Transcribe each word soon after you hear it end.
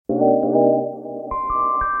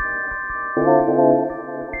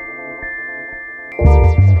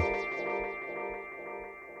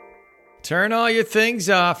Turn all your things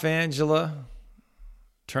off, Angela.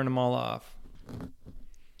 Turn them all off.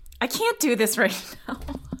 I can't do this right now.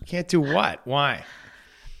 Can't do what? Why?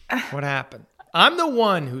 What happened? I'm the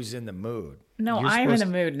one who's in the mood. No, I'm in a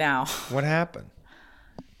mood now. What happened?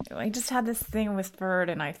 I just had this thing with Ferd,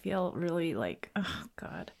 and I feel really like, oh,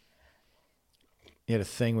 God. You had a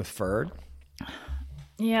thing with Ferd?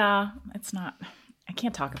 Yeah, it's not. I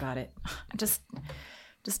can't talk about it. I just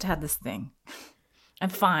had this thing. I'm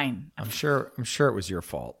fine. I'm sure it was your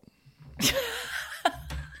fault.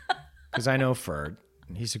 Because I know Ferd,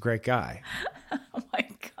 and he's a great guy. Oh my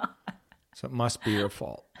God. So it must be your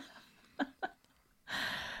fault.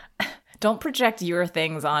 Don't project your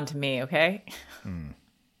things onto me, okay?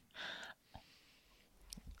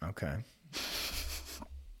 Okay.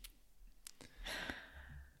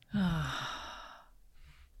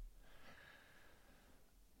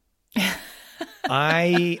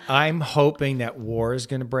 I'm hoping that war is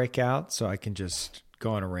going to break out so I can just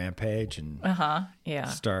go on a rampage and Yeah.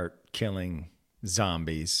 start killing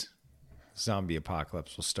zombies. Zombie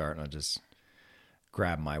apocalypse will start and I'll just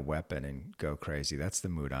grab my weapon and go crazy. That's the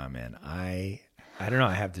mood I'm in. I don't know.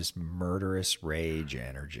 I have this murderous rage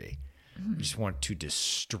energy. I just want to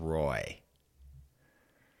destroy.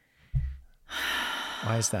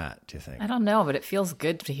 Why is that, do you think? I don't know, but it feels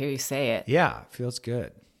good to hear you say it. Yeah, it feels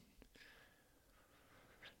good.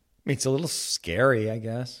 I mean, it's a little scary, I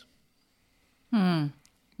guess. But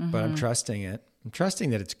I'm trusting it. I'm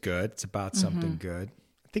trusting that it's good. It's about something good.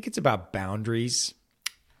 I think it's about boundaries.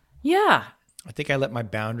 Yeah. I think I let my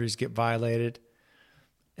boundaries get violated,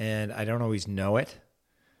 and I don't always know it.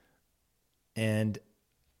 And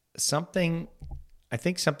I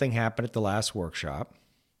think something happened at the last workshop.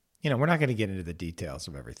 You know, we're not going to get into the details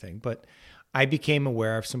of everything, but I became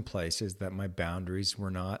aware of some places that my boundaries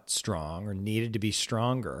were not strong or needed to be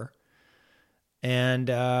stronger. And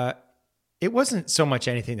it wasn't so much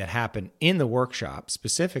anything that happened in the workshop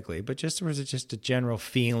specifically, but there was just a general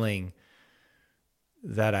feeling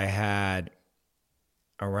that I had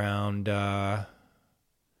around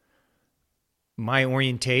my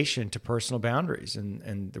orientation to personal boundaries.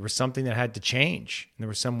 And there was something that had to change. And there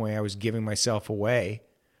was some way I was giving myself away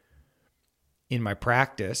in my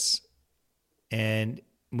practice, and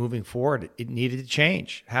moving forward, it needed to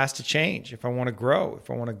change. It has to change if I want to grow, if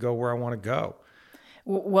I want to go where I want to go.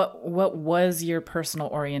 What was your personal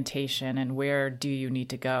orientation, and where do you need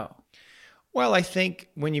to go? Well, I think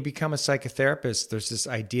when you become a psychotherapist, there's this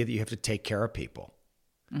idea that you have to take care of people,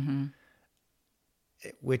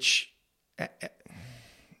 which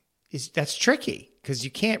that's tricky because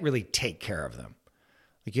you can't really take care of them.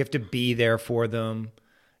 Like, you have to be there for them.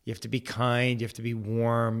 You have to be kind. You have to be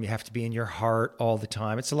warm. You have to be in your heart all the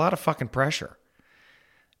time. It's a lot of fucking pressure.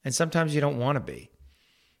 And sometimes you don't want to be.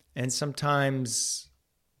 And sometimes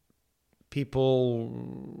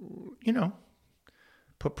people,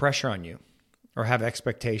 put pressure on you or have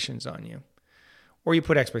expectations on you. Or you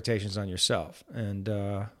put expectations on yourself. And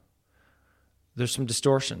there's some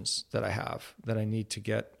distortions that I have that I need to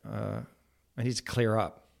get, I need to clear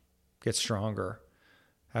up, get stronger,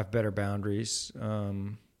 have better boundaries,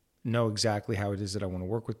 know exactly how it is that I want to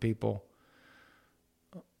work with people.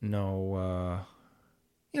 Know,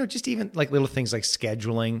 just even like little things like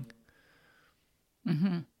scheduling,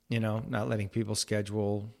 not letting people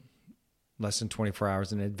schedule less than 24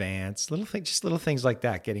 hours in advance, little things like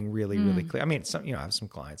that, getting really, really clear. I mean, I have some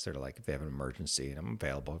clients that are like, if they have an emergency and I'm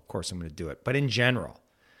available, of course I'm going to do it. But in general,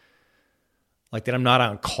 like that I'm not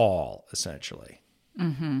on call, essentially.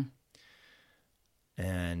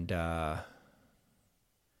 And,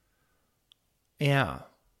 yeah.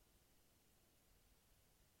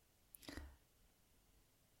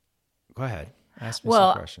 Go ahead. Ask me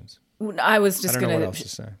some questions. I was just going to... I don't know what else to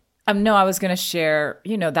say. No, I was going to share,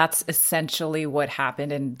 that's essentially what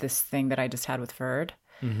happened in this thing that I just had with Ferd.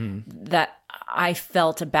 That I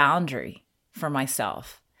felt a boundary for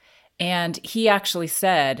myself. And he actually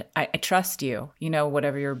said, I trust you,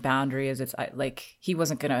 whatever your boundary is. It's like, he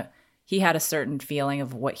wasn't going to... He had a certain feeling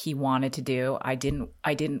of what he wanted to do. I didn't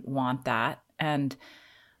want that. And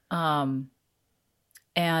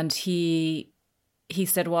he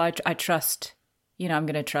said, well, I trust, I'm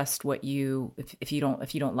going to trust what you, if you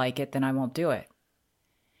don't like it, then I won't do it.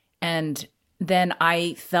 And then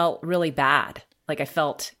I felt really bad. Like I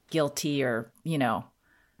felt guilty or,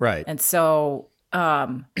 Right. And so,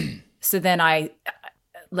 so then I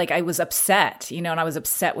was upset, and I was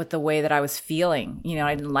upset with the way that I was feeling,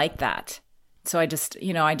 I didn't like that. So I just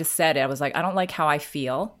said it. I was like, I don't like how I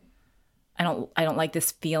feel. I don't like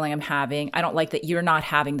this feeling I'm having. I don't like that you're not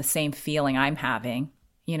having the same feeling I'm having,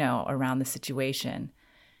 around the situation.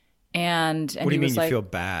 And what do you he mean was you like, feel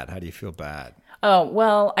bad? How do you feel bad? oh,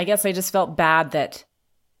 well, I guess I just felt bad that,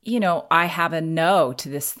 I have a no to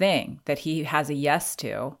this thing that he has a yes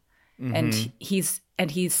to. And he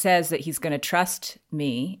says that he's going to trust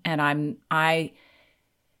me. And I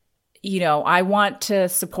want to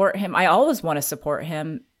support him. I always want to support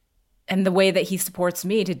him and the way that he supports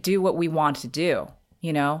me to do what we want to do,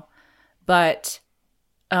 but,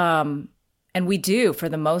 and we do for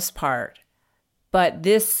the most part, but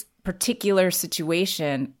this particular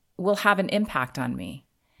situation will have an impact on me.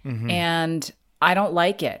 And I don't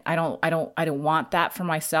like it. I don't want that for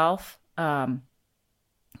myself. And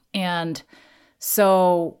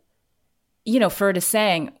so, Ferd is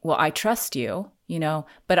saying, well, I trust you,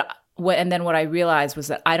 but and then what I realized was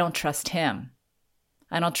that I don't trust him.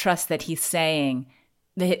 I don't trust that he's saying,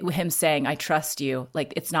 him saying, I trust you.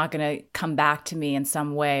 Like, it's not going to come back to me in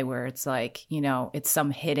some way where it's like, it's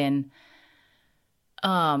some hidden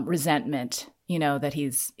resentment, that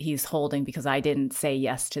he's holding because I didn't say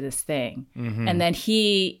yes to this thing. And then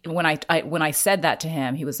when I said that to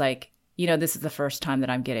him, he was like, this is the first time that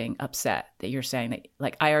I'm getting upset that you're saying that,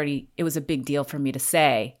 like, it was a big deal for me to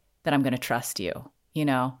say that I'm going to trust you,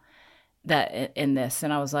 that in this.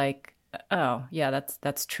 And I was like, oh yeah,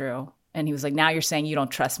 that's true. And he was like, now you're saying you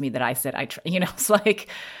don't trust me that I said, it's like,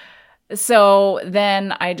 so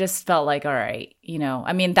then I just felt like, all right,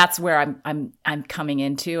 that's where I'm coming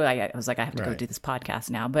into. I was like, I have to go do this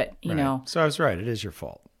podcast now, but you know. So I was right. It is your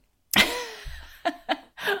fault.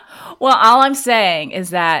 Well, all I'm saying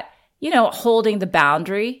is that, holding the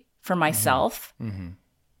boundary for myself,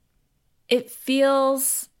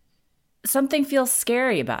 something feels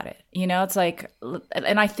scary about it. It's like,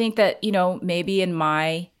 and I think that, maybe in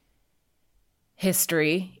my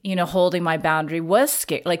history, holding my boundary was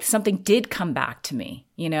scary. Like, something did come back to me,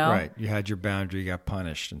 Right. You had your boundary, you got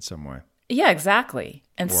punished in some way. Yeah, exactly.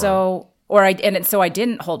 And so I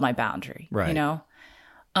didn't hold my boundary, right.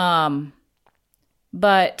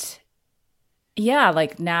 But yeah,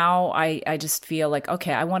 like now I just feel like,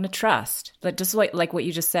 okay, I want to trust, just like what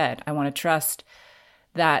you just said. I want to trust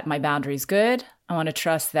that my boundary is good. I want to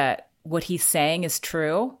trust that what he's saying is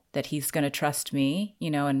true, that he's going to trust me,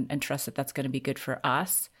 and trust that that's going to be good for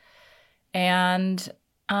us. And,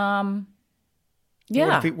 yeah.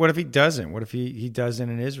 What if he doesn't? What if he doesn't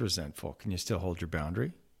and is resentful? Can you still hold your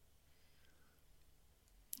boundary?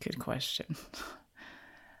 Good question.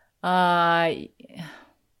 I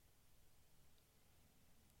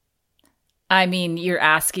mean, you're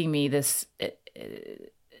asking me this,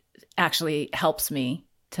 it actually helps me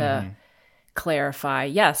to clarify.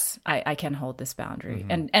 Yes, I can hold this boundary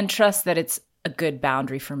and trust that it's a good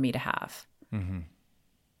boundary for me to have.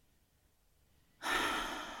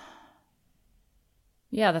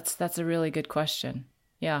 Yeah, that's a really good question.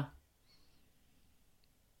 Yeah.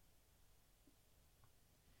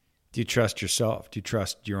 Do you trust yourself? Do you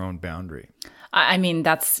trust your own boundary? I mean,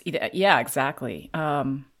 yeah, exactly.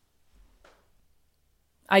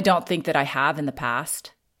 I don't think that I have in the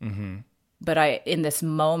past, but in this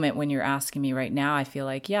moment when you're asking me right now, I feel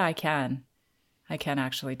like, yeah, I can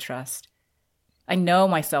actually trust. I know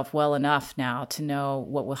myself well enough now to know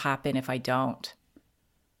what will happen if I don't.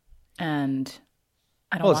 And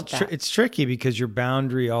I don't want that. It's tricky because your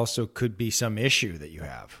boundary also could be some issue that you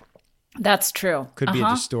have. That's true. Could be a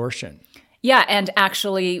distortion. Yeah, and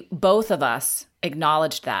actually both of us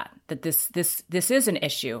acknowledged that this is an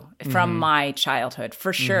issue from my childhood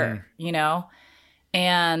for sure,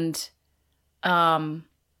 And I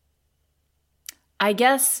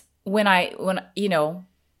guess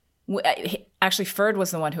actually Ferd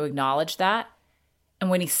was the one who acknowledged that. And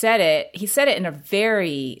when he said it in a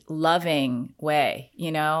very loving way,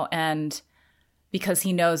 and because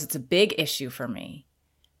he knows it's a big issue for me.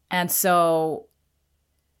 And so,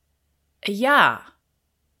 yeah,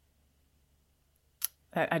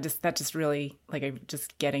 that just really, like,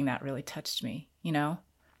 just getting that really touched me, Yeah,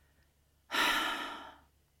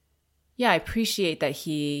 I appreciate that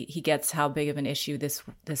he gets how big of an issue this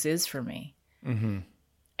is for me.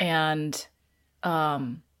 And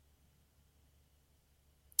I'm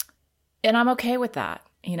okay with that,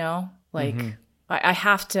 like I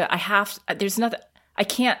have to, there's nothing, I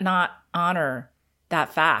can't not honor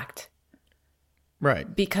that fact.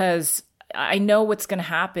 Right. Because I know what's going to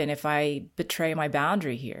happen if I betray my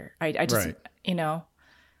boundary here. I just,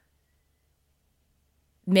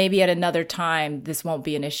 maybe at another time, this won't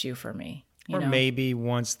be an issue for me. Or maybe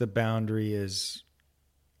once the boundary is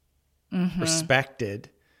respected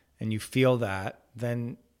and you feel that,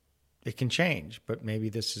 then it can change. But maybe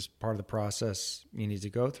this is part of the process you need to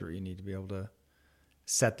go through. You need to be able to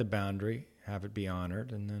set the boundary, have it be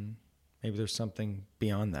honored, and then maybe there's something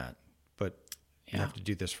beyond that You have to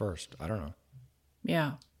do this first. I don't know.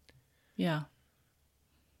 Yeah. Yeah.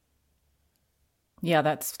 Yeah,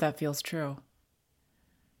 that feels true.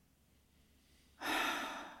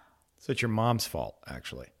 So it's your mom's fault,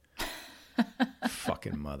 actually.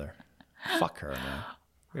 Fucking mother. Fuck her, man.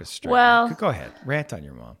 Well, go ahead. Rant on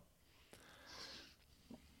your mom.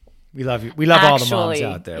 We love you. We love all the moms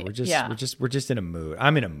out there. We're just in a mood.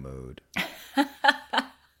 I'm in a mood.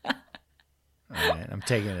 All right, I'm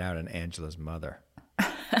taking it out on Angela's mother,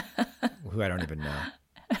 who I don't even know.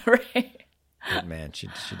 Right. But man, she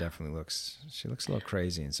definitely looks a little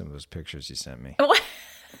crazy in some of those pictures you sent me.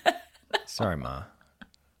 Sorry, Ma.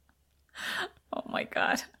 Oh my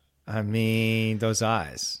God. I mean, those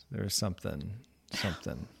eyes. There's something.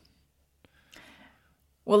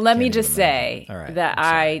 Well, let me just say that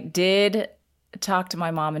I did talk to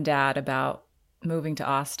my mom and dad about moving to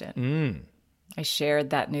Austin. I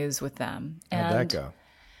shared that news with them. How'd that go?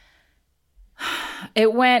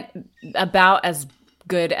 It went about as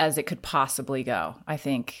good as it could possibly go, I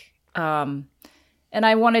think. And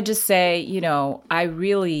I want to just say, I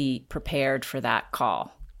really prepared for that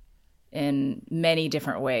call in many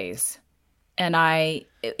different ways. And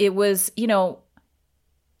it was,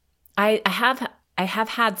 I have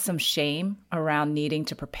had some shame around needing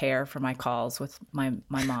to prepare for my calls with my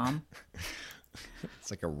mom.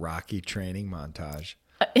 It's like a Rocky training montage.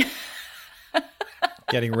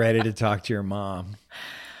 Getting ready to talk to your mom.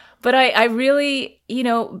 But I really,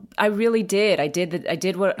 I really did. I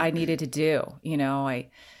did what I needed to do. I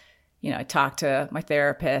talked to my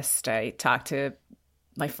therapist. I talked to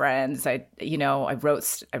my friends. I wrote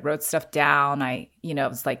stuff down. it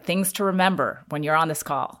was like things to remember when you're on this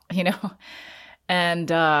call, and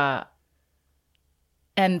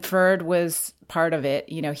Ferd was part of it.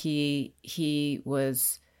 He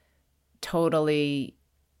was totally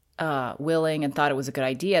willing and thought it was a good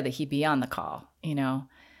idea that he be on the call,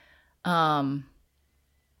 and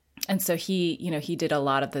so he did a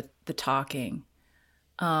lot of the talking.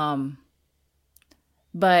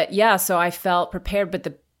 But yeah, so I felt prepared. But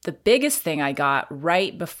the biggest thing I got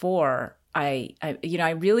right before I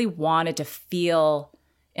really wanted to feel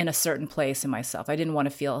in a certain place in myself. I didn't want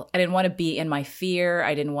to be in my fear.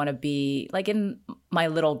 I didn't want to be like in my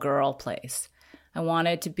little girl place. I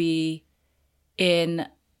wanted to be in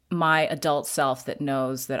my adult self that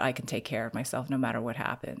knows that I can take care of myself no matter what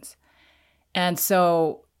happens. And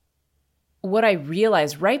so what I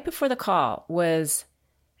realized right before the call was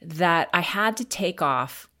that I had to take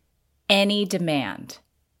off any demand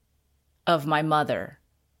of my mother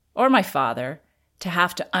or my father to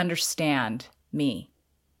have to understand me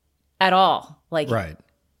at all. Like, right.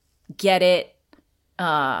 Get it,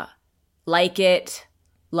 like it,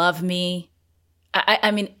 love me.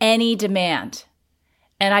 I mean, any demand.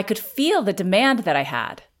 And I could feel the demand that I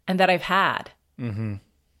had and that I've had. Mm-hmm.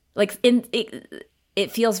 Like,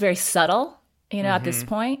 it feels very subtle, at this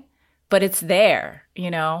point. But it's there,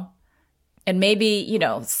 and maybe,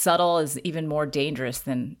 subtle is even more dangerous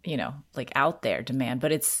than, like out there demand.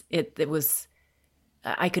 But it was,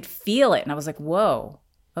 I could feel it. And I was like, whoa,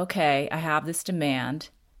 okay, I have this demand.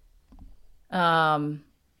 And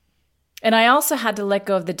I also had to let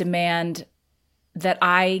go of the demand that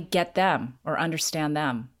I get them or understand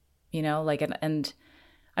them, and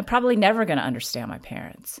I'm probably never going to understand my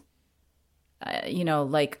parents.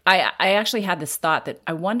 I actually had this thought that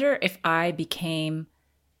I wonder if I became,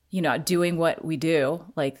 doing what we do,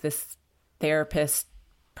 like this therapist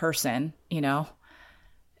person,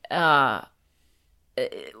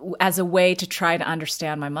 as a way to try to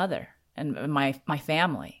understand my mother and my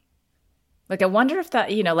family. Like, I wonder if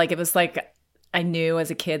that, it was like, I knew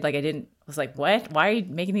as a kid, like I was like, what? Why are you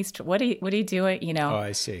making these, what are you doing? Oh,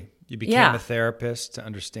 I see. You became a therapist to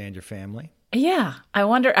understand your family? Yeah. I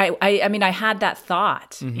wonder, I mean, I had that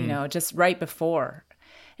thought, just right before.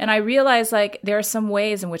 And I realized like there are some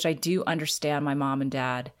ways in which I do understand my mom and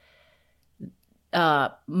dad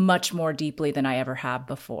much more deeply than I ever have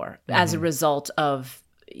before as a result of,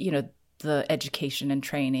 the education and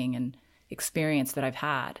training and experience that I've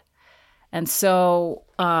had. And so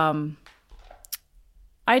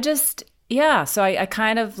so I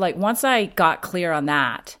kind of like, once I got clear on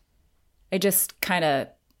that, I just kind of,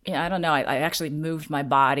 I don't know. I actually moved my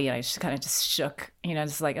body and I just kind of just shook,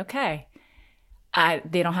 just like, okay,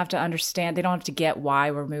 they don't have to understand. They don't have to get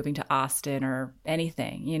why we're moving to Austin or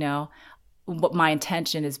anything, What my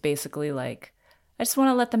intention is basically like, I just want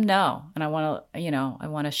to let them know. And I want to, I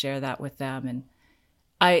want to share that with them. And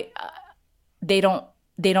they don't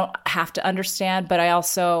have to understand, but I'm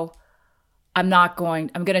going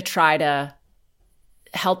to try to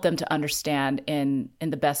help them to understand in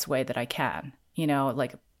the best way that I can,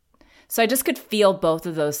 So I just could feel both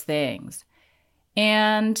of those things.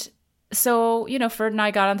 And so, Ferd and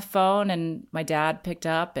I got on the phone, and my dad picked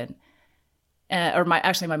up, and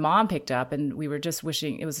my mom picked up, and we were just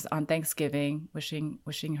wishing, it was on Thanksgiving,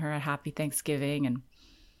 wishing her a happy Thanksgiving.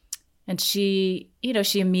 And she,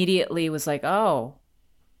 she immediately was like, "Oh,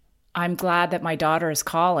 I'm glad that my daughter is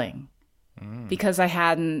calling," because I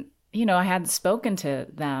hadn't spoken to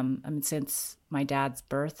them, since my dad's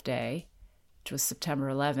birthday, which was September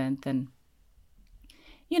 11th. And,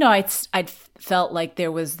 I'd felt like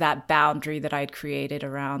there was that boundary that I'd created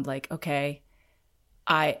around, like, okay,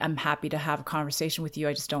 I'm happy to have a conversation with you.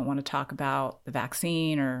 I just don't want to talk about the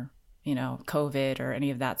vaccine or, COVID or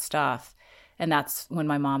any of that stuff. And that's when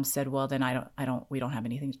my mom said, "Well, then we don't have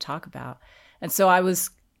anything to talk about." And so I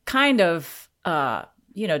was kind of,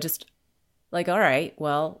 just like, all right,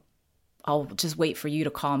 well, I'll just wait for you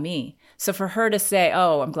to call me. So for her to say,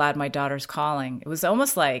 "Oh, I'm glad my daughter's calling," it was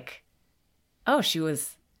almost like, oh, she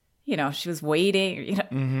was waiting,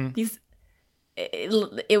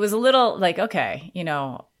 it was a little like, okay,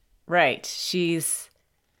 right. She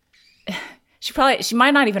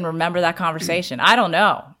might not even remember that conversation. I don't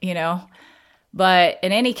know, but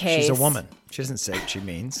in any case, she's a woman. She doesn't say what she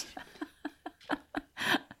means.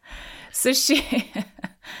 So she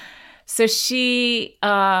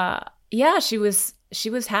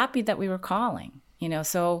was happy that we were calling,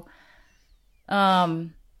 so,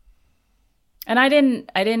 and I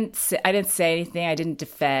didn't say anything. I didn't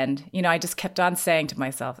defend, I just kept on saying to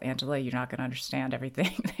myself, "Angela, you're not going to understand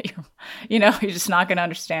everything that you're just not going to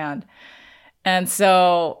understand." And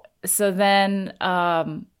so then,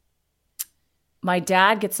 my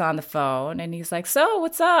dad gets on the phone, and he's like, "So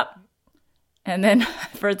what's up?" And then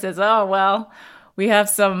Ferd says, "Oh, well, we have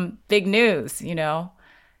some big news,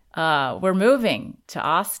 we're moving to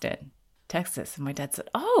Austin, Texas." And my dad said,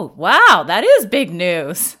 "Oh, wow, that is big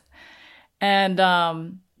news." And,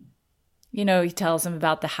 he tells him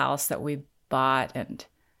about the house that we bought. And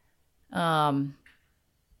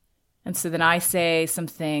so then I say some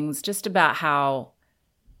things just about how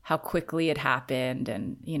quickly it happened,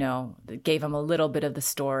 and, gave him a little bit of the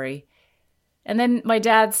story. And then my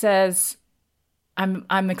dad says,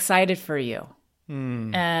 I'm excited for you.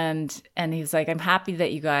 And he's like, "I'm happy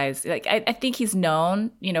that you guys," like, I think he's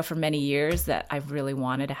known, for many years that I've really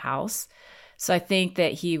wanted a house. So I think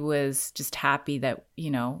that he was just happy that,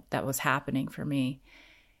 that was happening for me.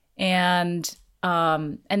 And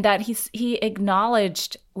that he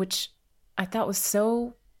acknowledged, which I thought was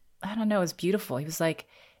so, I don't know, it was beautiful. He was like,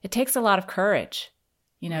 "It takes a lot of courage,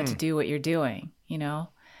 to do what you're doing,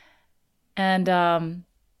 And,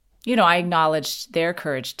 I acknowledged their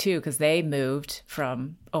courage too, because they moved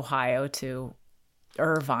from Ohio to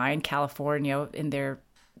Irvine, California in their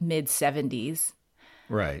mid-70s.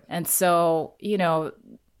 Right. And so,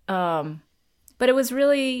 but it was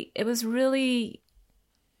really,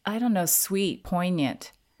 I don't know, sweet,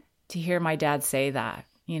 poignant to hear my dad say that,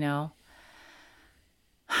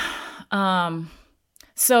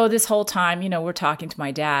 So this whole time, we're talking to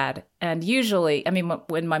my dad, and usually,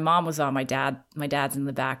 when my mom was on, my dad's in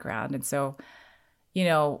the background. And so,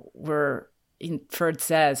 Ferd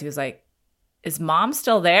says, he was like, "Is mom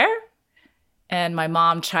still there?" And my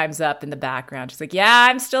mom chimes up in the background. She's like, "Yeah,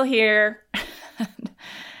 I'm still here."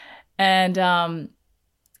 And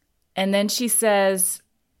then she says,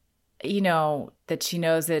 that she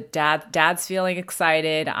knows that dad's feeling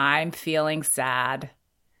excited. I'm feeling sad.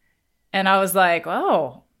 And I was like,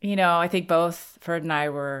 oh, I think both Ferd and I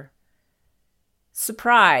were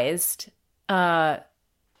surprised, not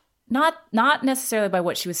necessarily by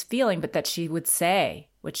what she was feeling, but that she would say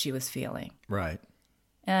what she was feeling. Right.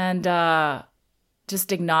 And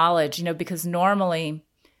just acknowledge, because normally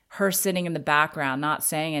her sitting in the background, not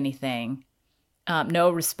saying anything,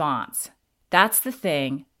 no response. That's the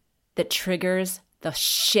thing that triggers the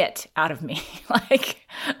shit out of me. Like,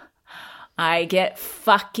 I get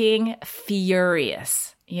fucking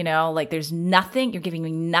furious, like there's nothing, you're giving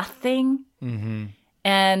me nothing. Mm-hmm.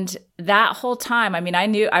 And that whole time,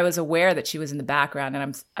 I was aware that she was in the background,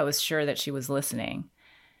 and I was sure that she was listening.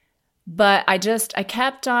 But I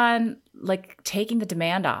kept on like taking the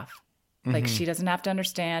demand off. Like, she doesn't have to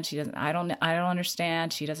understand. I don't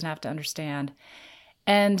understand. She doesn't have to understand.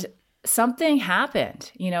 And something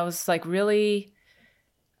happened, it was like really,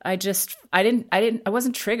 I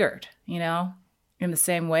wasn't triggered, in the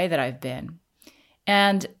same way that I've been.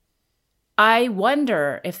 And I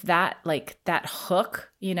wonder if that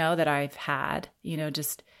hook, that I've had,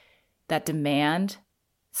 just that demand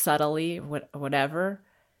subtly, whatever,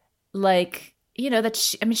 like, that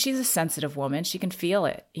she's a sensitive woman. She can feel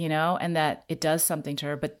it, and that it does something to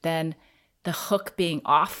her. But then the hook being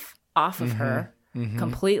off off of her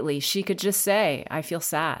completely. She could just say, I feel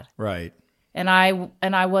sad. Right. And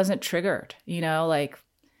I wasn't triggered,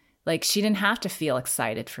 like she didn't have to feel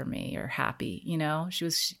excited for me or happy,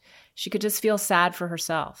 she could just feel sad for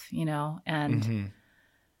herself, and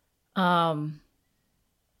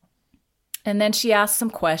and then she asked some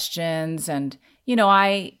questions, and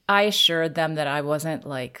I assured them that I was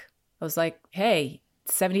like, hey,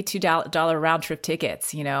 $72 round trip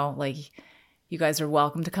tickets, like you guys are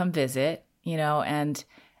welcome to come visit, and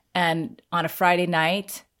on a Friday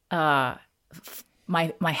night,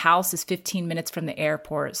 my house is 15 minutes from the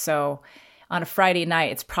airport. So on a Friday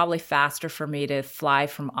night, it's probably faster for me to fly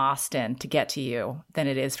from Austin to get to you than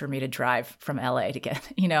it is for me to drive from LA to get,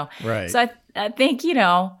 Right. So I think,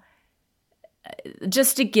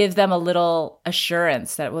 just to give them a little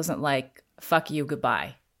assurance that it wasn't like, fuck you,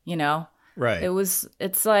 goodbye, Right.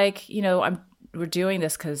 It's like, we're doing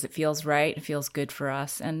this because it feels right. It feels good for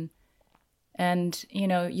us. And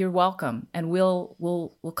you're welcome, and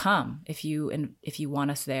we'll come if you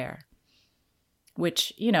want us there,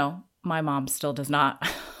 which, my mom still does not.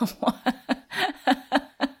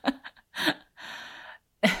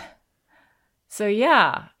 So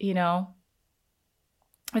yeah, it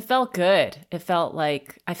felt good. It felt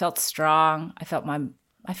like I felt strong. I felt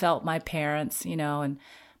my parents, and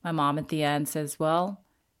my mom at the end says, well,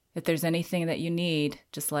 if there's anything that you need,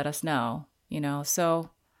 just let us know, so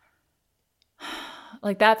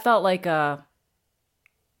like that felt like I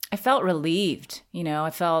felt relieved, I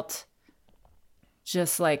felt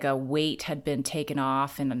just like a weight had been taken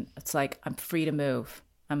off, and it's like, I'm free to move.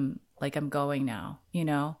 I'm going now,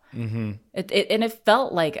 and it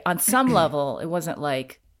felt like on some level, it wasn't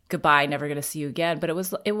like goodbye, never going to see you again, but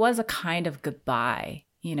it was a kind of goodbye,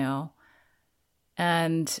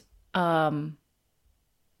 and,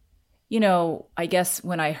 I guess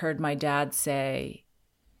when I heard my dad say,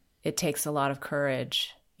 it takes a lot of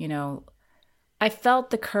courage, I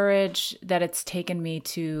felt the courage that it's taken me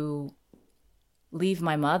to leave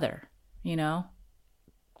my mother, and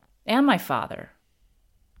my father.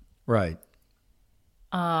 Right.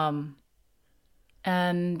 And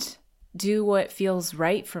do what feels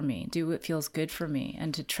right for me, do what feels good for me,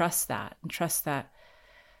 and to trust that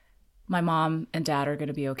my mom and dad are going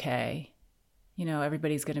to be okay.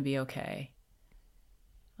 Everybody's going to be okay.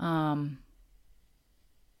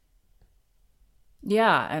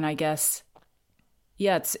 Yeah. And I guess,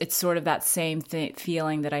 it's sort of that same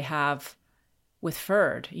feeling that I have with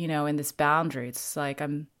Ferd, in this boundary. It's like,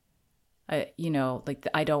 I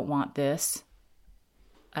don't want this.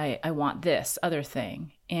 I want this other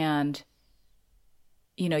thing. And,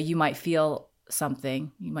 you might feel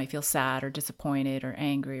something, you might feel sad or disappointed or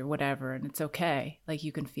angry or whatever. And it's okay. Like,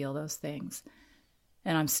 you can feel those things.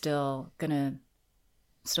 And I'm still gonna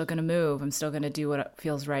move. I'm still gonna do what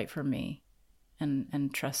feels right for me,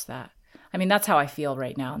 and trust that. I mean, that's how I feel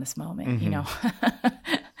right now in this moment,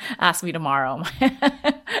 Ask me tomorrow.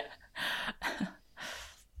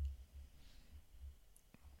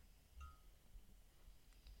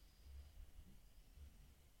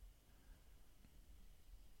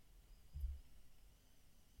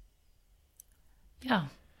 Yeah.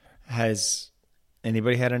 Has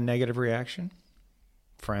anybody had a negative reaction?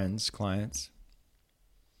 Friends, clients?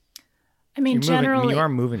 I mean, generally, you are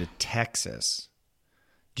moving to Texas.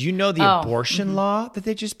 Do you know the abortion law that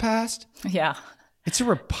they just passed? Yeah. It's a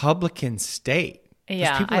Republican state.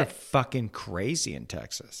 Yeah. People are fucking crazy in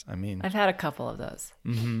Texas. I mean, I've had a couple of those.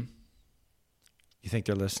 Mm-hmm. You think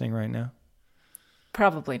they're listening right now?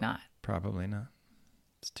 Probably not. Probably not.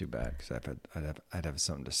 It's too bad, because I'd have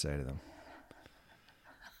something to say to them.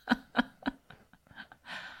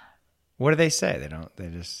 What do they say? They don't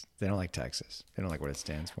like Texas. They don't like what it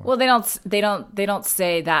stands for. Well, they don't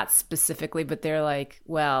say that specifically, but they're like,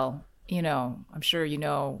 well, I'm sure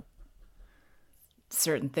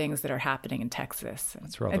certain things that are happening in Texas.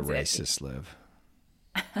 That's where all the racists live.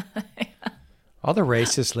 All the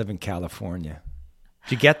racists live in California.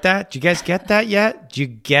 Do you get that? Do you guys get that yet? Do you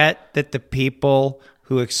get that the people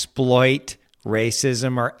who exploit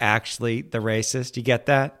racism are actually the racists? Do you get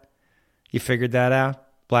that? You figured that out?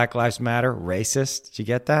 Black Lives Matter, racist. Did you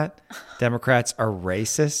get that? Democrats are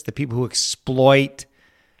racist. The people who exploit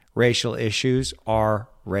racial issues are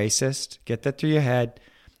racist. Get that through your head.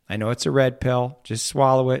 I know it's a red pill. Just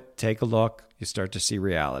swallow it. Take a look. You start to see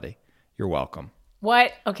reality. You're welcome.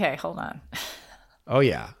 What? Okay, hold on. Oh,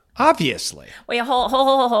 yeah. Obviously. Wait, hold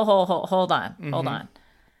on. Mm-hmm. Hold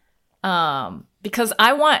on. Because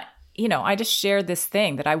I want, I just shared this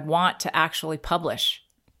thing that I want to actually publish.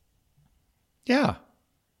 Yeah.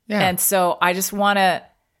 Yeah. And so I just want to,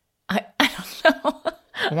 I don't know.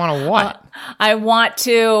 Want to what? I want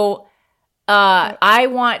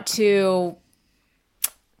to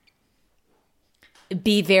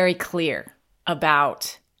be very clear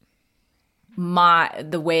about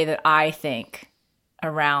the way that I think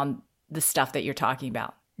around the stuff that you're talking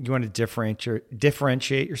about. You want to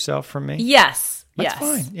differentiate yourself from me? Yes. That's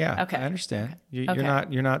fine. Yeah. Okay. I understand. Okay.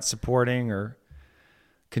 You're not supporting or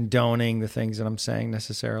condoning the things that I'm saying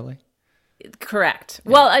necessarily. Correct.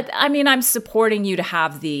 Yeah. Well, I mean, I'm supporting you to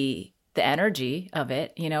have the energy of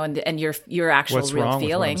it, and your actual What's real wrong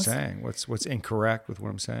feelings. With what I'm saying? What's incorrect with what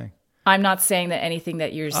I'm saying? I'm not saying that anything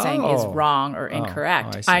that you're saying is wrong or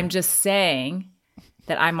incorrect. I'm just saying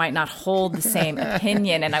that I might not hold the same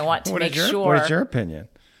opinion, and I want to make sure. What is your opinion?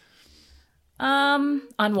 On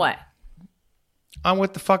what? On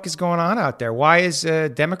what the fuck is going on out there? Why is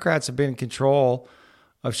Democrats have been in control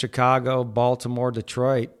of Chicago, Baltimore,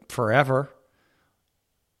 Detroit forever,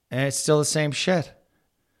 and it's still the same shit?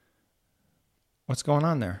 What's going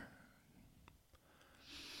on there?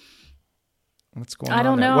 What's going on? I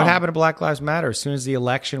don't know. What happened to Black Lives Matter as soon as the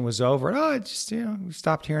election was over? We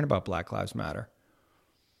stopped hearing about Black Lives Matter.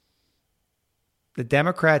 The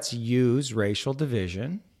Democrats use racial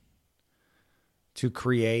division to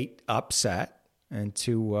create upset and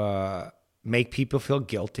to make people feel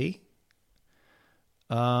guilty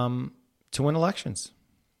to win elections.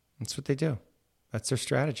 That's what they do. That's their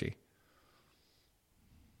strategy.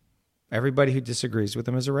 Everybody who disagrees with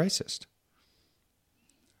them is a racist.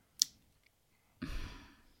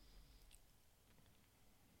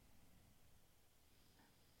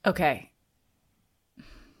 Okay.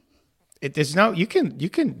 There's no, you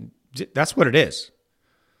can, that's what it is.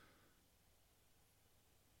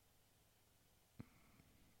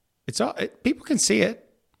 People can see it.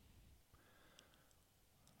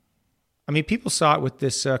 I mean, people saw it with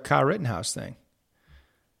this Kyle Rittenhouse thing.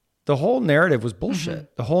 The whole narrative was bullshit.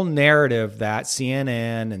 Mm-hmm. The whole narrative that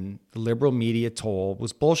CNN and the liberal media told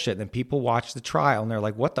was bullshit. And then people watched the trial and they're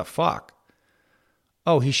like, what the fuck?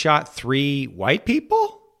 Oh, he shot 3 white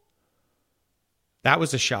people? That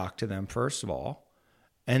was a shock to them, first of all.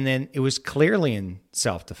 And then it was clearly in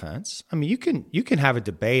self-defense. I mean, you can have a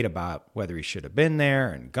debate about whether he should have been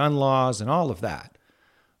there and gun laws and all of that.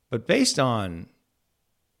 But based on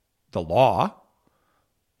the law,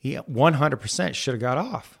 he 100% should have got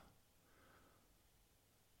off.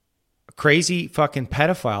 A crazy fucking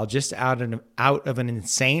pedophile just out of an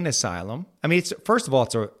insane asylum. I mean, first of all,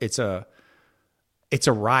 it's a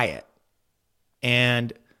riot.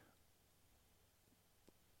 And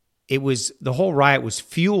the whole riot was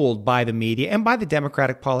fueled by the media and by the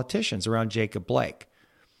Democratic politicians around Jacob Blake,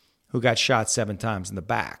 who got shot 7 times in the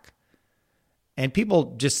back. And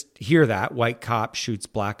people just hear that. White cop shoots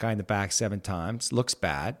black guy in the back 7 times. Looks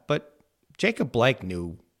bad. But Jacob Blake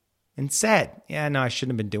knew and said, yeah, no, I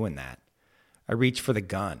shouldn't have been doing that. I reached for the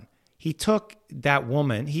gun. He took that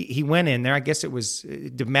woman. He went in there. I guess it was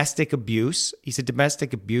domestic abuse. He's a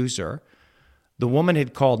domestic abuser. The woman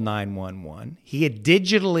had called 911. He had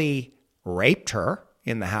digitally raped her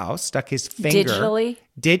in the house, stuck his finger.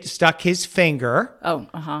 Digitally? Stuck his finger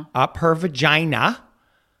up her vagina,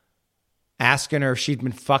 asking her if she'd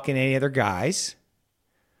been fucking any other guys,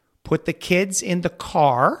 put the kids in the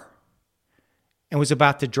car, and was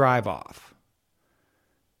about to drive off.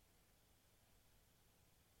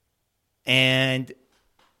 And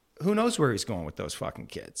who knows where he's going with those fucking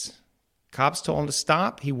kids. Cops told him to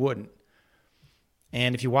stop. He wouldn't.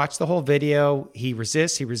 And if you watch the whole video, he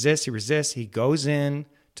resists. He goes in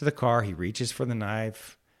to the car. He reaches for the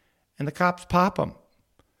knife. And the cops pop him.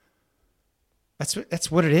 That's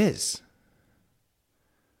what it is.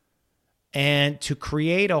 And to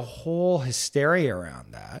create a whole hysteria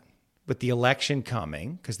around that, with the election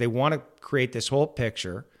coming, because they want to create this whole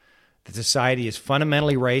picture that society is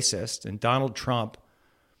fundamentally racist, and Donald Trump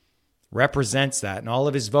represents that, and all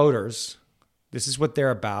of his voters, this is what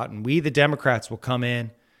they're about. And we, the Democrats, will come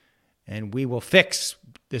in and we will fix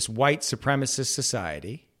this white supremacist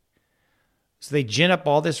society. So they gin up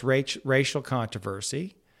all this racial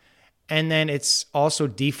controversy. And then it's also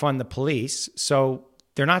defund the police. So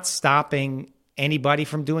they're not stopping anybody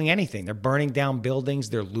from doing anything. They're burning down buildings.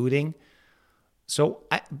 They're looting. So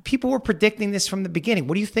people were predicting this from the beginning.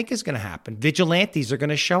 What do you think is going to happen? Vigilantes are going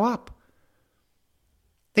to show up.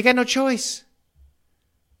 They got no choice.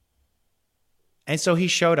 And so he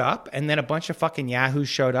showed up, and then a bunch of fucking yahoos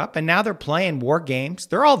showed up, and now they're playing war games.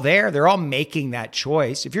 They're all there. They're all making that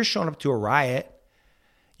choice. If you're showing up to a riot,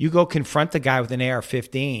 you go confront the guy with an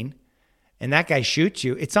AR-15, and that guy shoots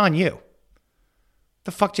you, it's on you.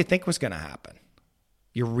 The fuck do you think was going to happen?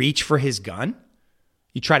 You reach for his gun?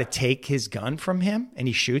 You try to take his gun from him, and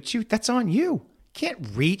he shoots you? That's on you. You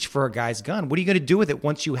can't reach for a guy's gun. What are you going to do with it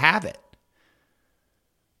once you have it?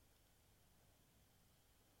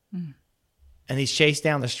 And he's chased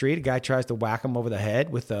down the street. A guy tries to whack him over the head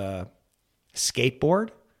with a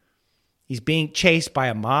skateboard. He's being chased by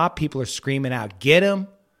a mob. People are screaming out, "Get him!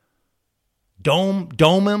 Dome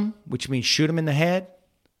him," which means shoot him in the head.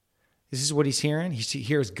 This is what he's hearing. He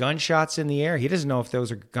hears gunshots in the air. He doesn't know if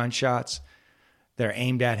those are gunshots that are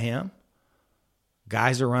aimed at him.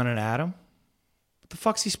 Guys are running at him. What the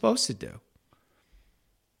fuck's he supposed to do?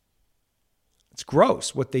 It's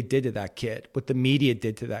gross what they did to that kid, what the media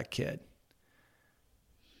did to that kid.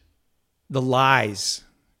 The lies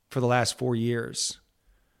for the last 4 years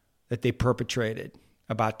that they perpetrated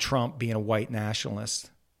about Trump being a white nationalist,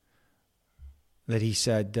 that he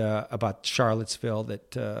said about Charlottesville,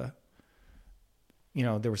 that,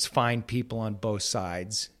 there was fine people on both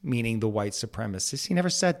sides, meaning the white supremacists. He never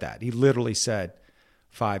said that. He literally said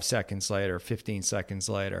 5 seconds later, 15 seconds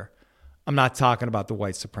later, I'm not talking about the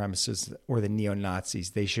white supremacists or the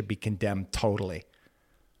neo-Nazis. They should be condemned totally.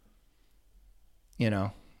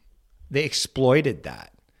 They exploited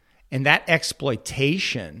that. And that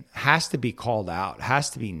exploitation has to be called out, has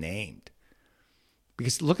to be named.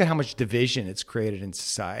 Because look at how much division it's created in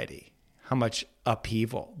society, how much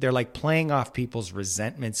upheaval. They're like playing off people's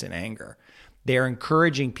resentments and anger. They're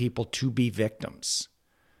encouraging people to be victims.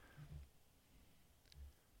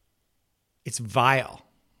 It's vile.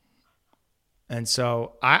 And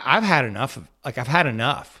so I've had enough I've had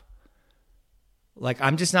enough.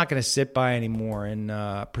 I'm just not going to sit by anymore and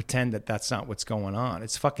pretend that that's not what's going on.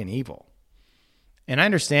 It's fucking evil. And I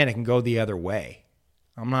understand it can go the other way.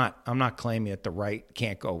 I'm not claiming that the right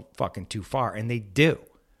can't go fucking too far, and they do.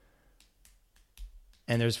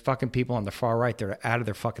 And there's fucking people on the far right that are out of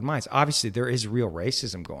their fucking minds. Obviously, there is real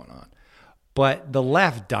racism going on. But the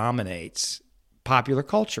left dominates popular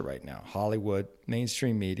culture right now. Hollywood,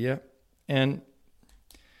 mainstream media. And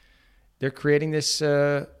they're creating this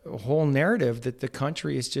whole narrative that the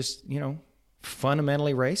country is just,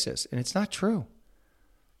 fundamentally racist. And it's not true.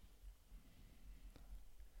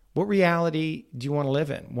 What reality do you want to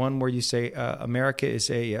live in? One where you say America is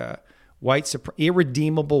a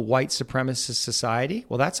irredeemable white supremacist society?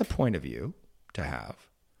 Well, that's a point of view to have.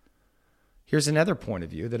 Here's another point of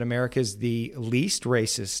view, that America is the least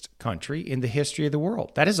racist country in the history of the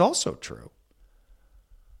world. That is also true.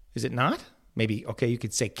 Is it not? Maybe, okay, you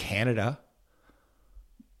could say Canada.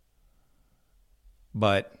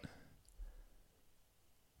 But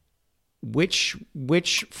which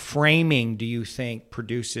framing do you think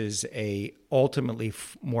produces a ultimately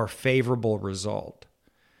more favorable result?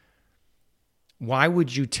 Why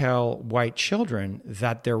would you tell white children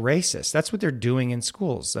that they're racist? That's what they're doing in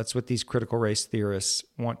schools. That's what these critical race theorists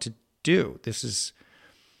want to do. This is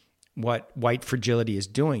what white fragility is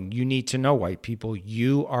doing. You need to know, white people,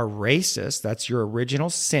 you are racist. That's your original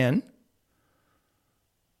sin.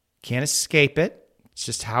 Can't escape it. It's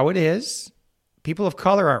just how it is. People of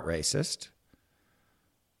color aren't racist.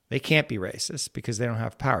 They can't be racist because they don't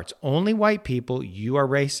have power. It's only white people, you are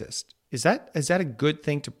racist. Is that a good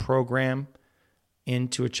thing to program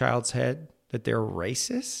into a child's head, that they're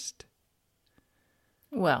racist?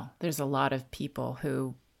 Well, there's a lot of people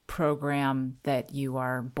who program that you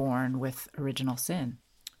are born with original sin.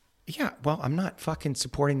 Yeah, well, I'm not fucking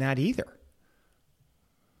supporting that either.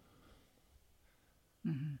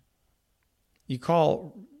 Mm-hmm. You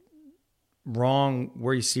call wrong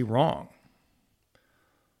where you see wrong.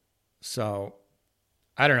 So,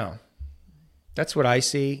 I don't know. That's what I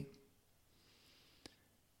see.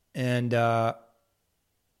 And I'm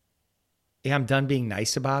done being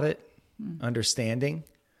nice about it, understanding.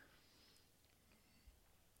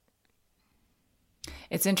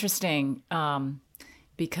 It's interesting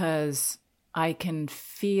because I can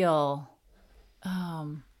feel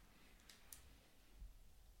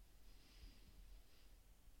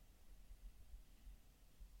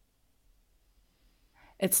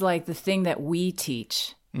it's like the thing that we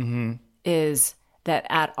teach is that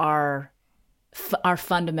at our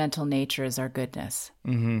fundamental nature is our goodness.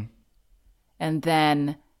 Mm-hmm. And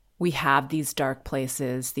then we have these dark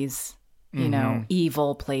places, these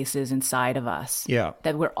evil places inside of us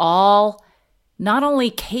that we're all not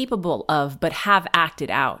only capable of, but have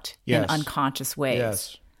acted out in unconscious ways.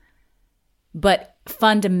 Yes. But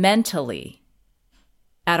fundamentally,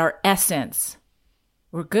 at our essence,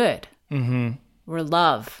 we're good. Mm-hmm. We're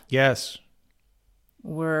love. Yes.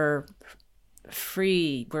 We're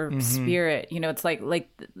free. We're spirit. It's like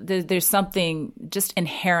there's something just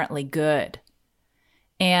inherently good.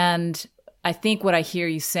 And I think what I hear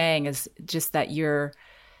you saying is just that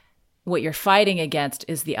what you're fighting against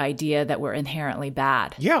is the idea that we're inherently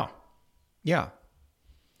bad. Yeah. Yeah.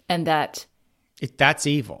 and that That's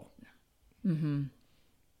evil. Mm-hmm.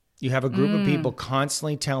 You have a group of people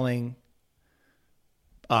constantly telling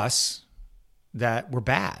us that we're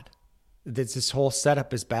bad. That this whole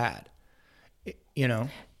setup is bad. You know?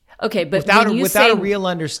 Okay, but without when you a real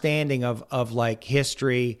understanding of like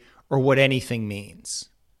history or what anything means.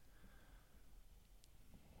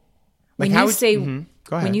 Like when you say Go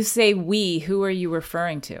ahead. when you say we, who are you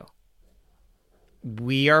referring to?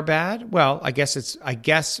 We are bad? Well, I guess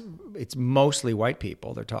it's mostly white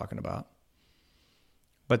people they're talking about.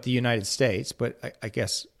 But the United States, but I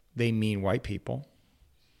guess they mean white people.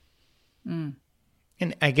 And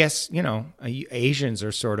I guess, Asians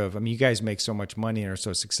are sort of, you guys make so much money and are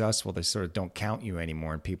so successful, they sort of don't count you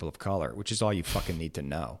anymore in people of color, which is all you fucking need to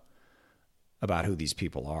know about who these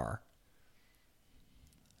people are.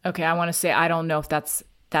 Okay, I want to say I don't know if that's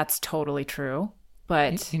totally true,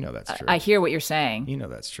 but You know that's true. I hear what you're saying. You know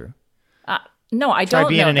that's true. No, I Try don't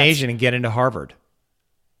being know. an Asian and get into Harvard.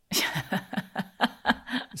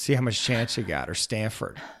 See how much chance you got, or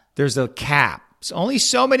Stanford. There's a cap. There's only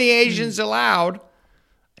so many Asians allowed.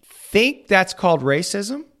 I think that's called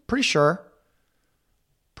racism. Pretty sure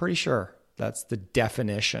that's the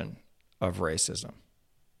definition of racism.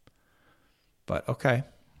 But okay.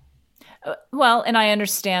 Well, and I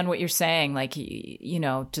understand what you're saying. Like,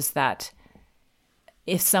 just that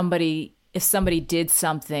if somebody did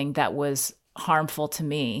something that was harmful to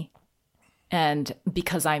me, and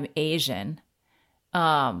because I'm Asian,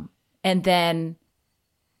 and then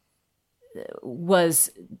was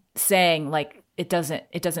saying like it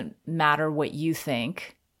doesn't matter what you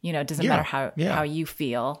think, it doesn't matter how you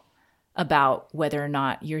feel about whether or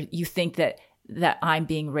not you think that I'm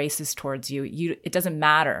being racist towards you. It doesn't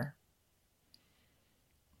matter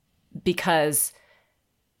because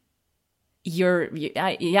you're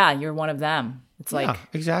one of them. It's like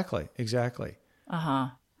exactly.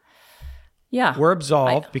 Yeah. We're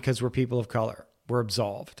absolved because we're people of color. We're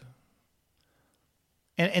absolved.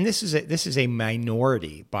 And this is a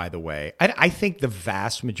minority, by the way. I think the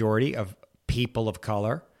vast majority of people of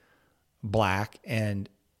color, Black and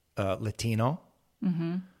Latino,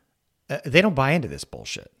 they don't buy into this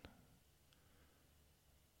bullshit.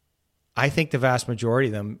 I think the vast majority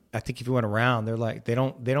of them, I think if you went around, they're like, they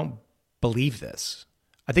don't believe this.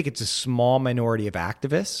 I think it's a small minority of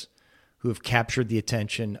activists who have captured the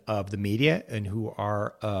attention of the media and who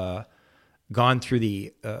are gone through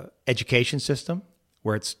the education system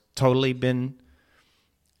where it's totally been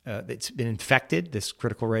infected, this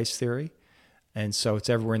critical race theory. And so it's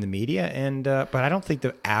everywhere in the media. And but I don't think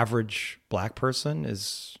the average Black person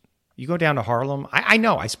is, you go down to Harlem. I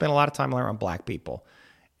know, I spent a lot of time around Black people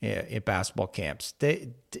at basketball camps. At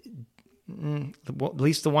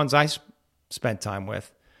least the ones I spent time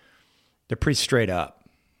with, they're pretty straight up.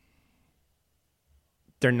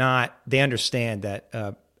 They understand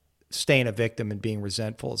that staying a victim and being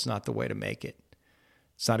resentful is not the way to make it.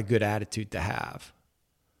 It's not a good attitude to have.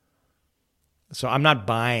 So I'm not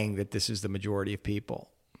buying that this is the majority of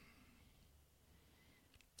people.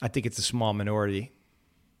 I think it's a small minority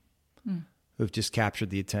who've just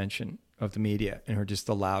captured the attention of the media and who are just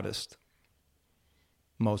the loudest,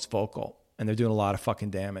 most vocal. And they're doing a lot of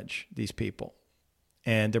fucking damage, these people.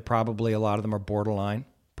 And they're probably, a lot of them are borderline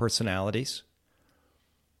personalities,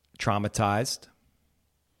 traumatized,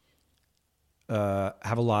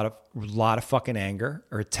 have a lot of fucking anger,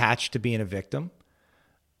 are attached to being a victim.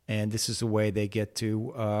 And this is the way they get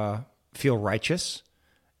to feel righteous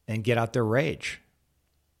and get out their rage.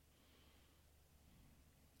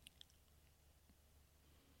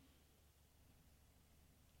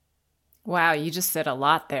 Wow, you just said a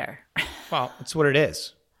lot there. Well, that's what it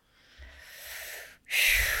is.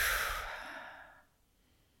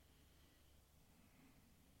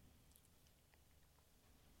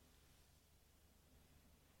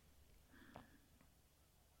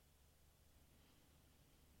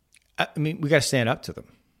 I mean, we got to stand up to them.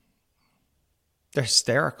 They're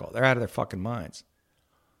hysterical. They're out of their fucking minds.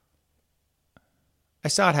 I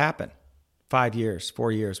saw it happen. 4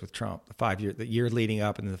 years with Trump. The year leading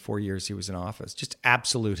up and then the 4 years he was in office. Just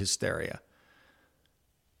absolute hysteria.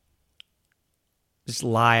 Just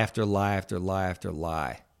lie after lie after lie after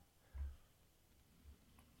lie.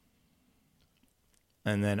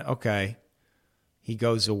 And then, okay, he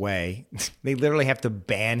goes away. They literally have to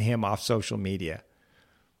ban him off social media.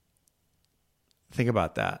 Think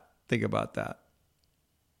about that. They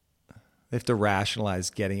have to rationalize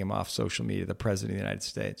getting him off social media, the president of the United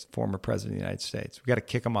States, former president of the United States. We got to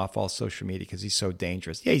kick him off all social media because he's so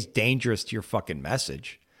dangerous. Yeah, he's dangerous to your fucking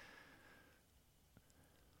message.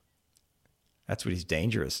 That's what he's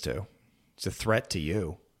dangerous to. It's a threat to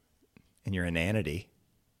you and your inanity.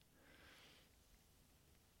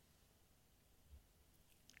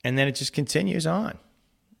 And then it just continues on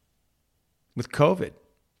with COVID.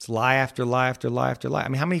 It's lie after lie after lie after lie. I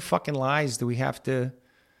mean, how many fucking lies do we have to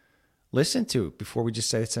listen to before we just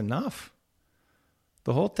say it's enough?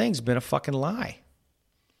 The whole thing's been a fucking lie.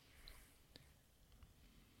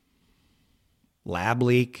 Lab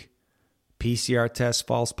leak, PCR test,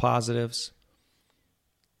 false positives,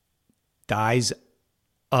 dies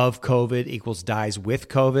of COVID equals dies with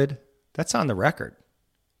COVID. That's on the record.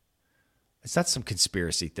 It's not some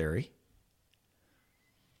conspiracy theory.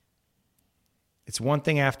 It's one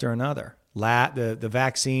thing after another. The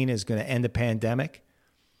vaccine is going to end the pandemic.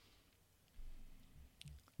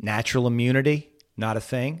 Natural immunity, not a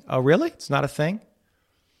thing. Oh, really? It's not a thing?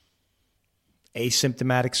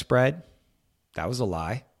 Asymptomatic spread, that was a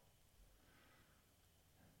lie.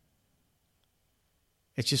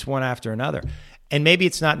 It's just one after another. And maybe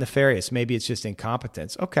it's not nefarious. Maybe it's just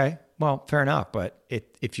incompetence. Okay, well, fair enough. But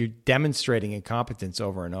if you're demonstrating incompetence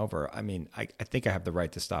over and over, I mean, I think I have the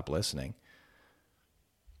right to stop listening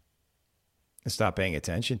and stop paying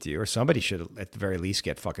attention to you. Or somebody should, at the very least,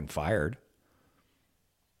 get fucking fired.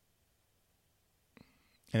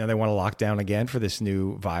 You know, they want to lock down again for this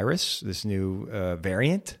new virus, this new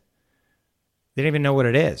variant. They don't even know what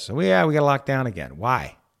it is. So, yeah, we got to lock down again.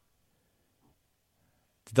 Why?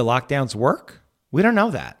 Did the lockdowns work? We don't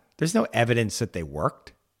know that. There's no evidence that they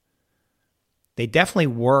worked. They definitely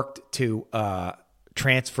worked to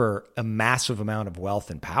transfer a massive amount of wealth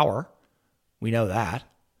and power. We know that.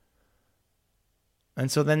 And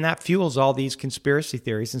so then that fuels all these conspiracy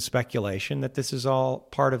theories and speculation that this is all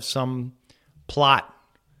part of some plot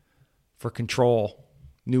for control,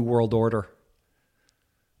 new world order.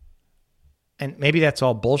 And maybe that's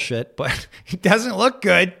all bullshit, but it doesn't look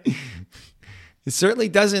good. It certainly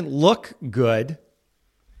doesn't look good.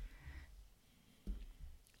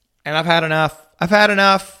 And I've had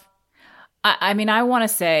enough. I mean, I want to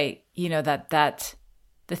say, you know, that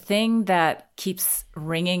the thing that keeps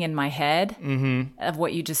ringing in my head of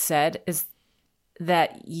what you just said is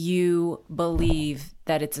that you believe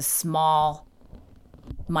that it's a small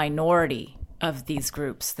minority of these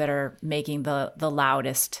groups that are making the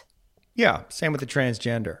loudest. Yeah, same with the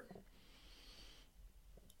transgender.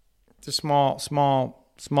 It's a small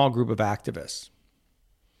group of activists.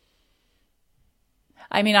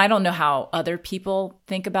 I mean, I don't know how other people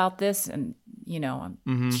think about this, and you know,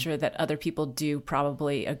 I'm sure that other people do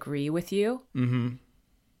probably agree with you.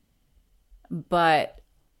 But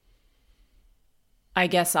I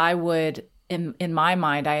guess I would, in my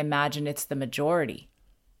mind, I imagine it's the majority.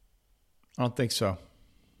 I don't think so.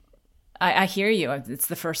 I hear you. It's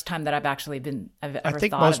the first time that I've ever I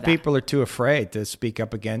think thought most of that. people are too afraid to speak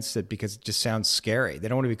up against it because it just sounds scary. They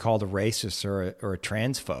don't want to be called a racist or a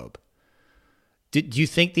transphobe. Do you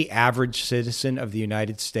think the average citizen of the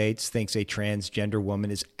United States thinks a transgender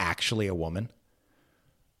woman is actually a woman?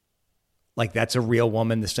 Like that's a real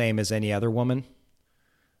woman, the same as any other woman?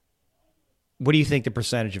 What do you think the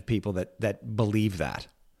percentage of people that believe that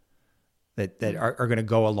are going to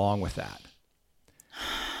go along with that?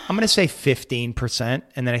 I'm going to say 15%.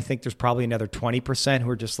 And then I think there's probably another 20% who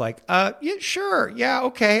are just like, yeah, sure. Yeah.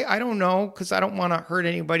 Okay. I don't know. Cause I don't want to hurt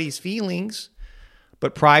anybody's feelings.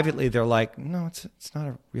 But privately they're like, no, it's not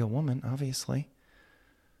a real woman, obviously.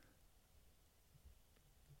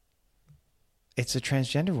 It's a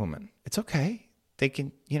transgender woman. It's okay. They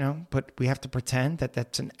can, but we have to pretend that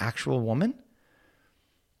that's an actual woman.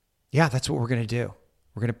 Yeah, that's what we're going to do.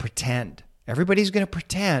 We're going to pretend. Everybody's going to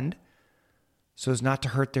pretend so as not to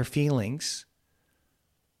hurt their feelings.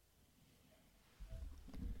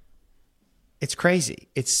 It's crazy.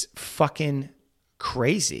 It's fucking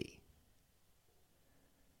crazy.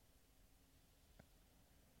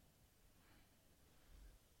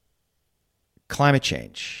 Climate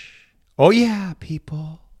change. Oh yeah,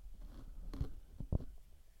 people.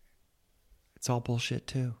 It's all bullshit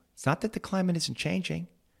too. It's not that the climate isn't changing.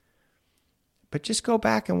 But just go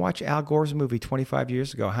back and watch Al Gore's movie 25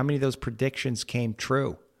 years ago. How many of those predictions came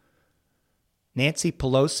true? Nancy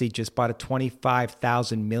Pelosi just bought a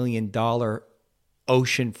 $25,000 million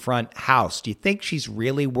oceanfront house. Do you think she's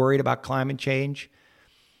really worried about climate change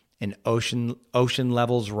and ocean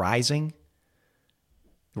levels rising?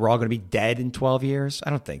 We're all going to be dead in 12 years? I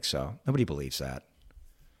don't think so. Nobody believes that.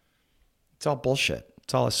 It's all bullshit.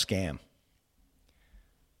 It's all a scam.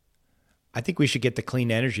 I think we should get to clean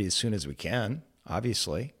energy as soon as we can,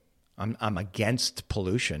 obviously. I'm against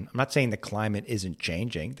pollution. I'm not saying the climate isn't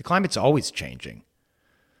changing. The climate's always changing.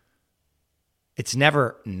 It's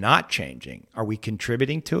never not changing. Are we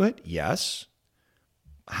contributing to it? Yes.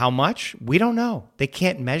 How much? We don't know. They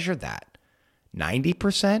can't measure that.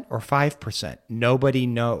 90% or 5%? Nobody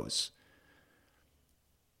knows.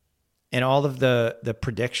 And all of the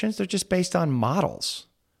predictions, they're just based on models.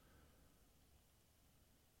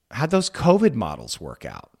 How'd those COVID models work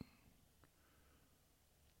out?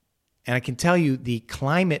 And I can tell you the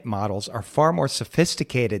climate models are far more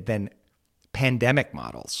sophisticated than pandemic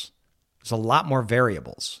models. There's a lot more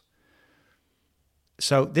variables.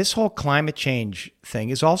 So this whole climate change thing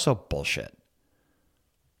is also bullshit.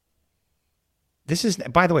 This is,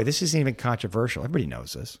 by the way, this isn't even controversial. Everybody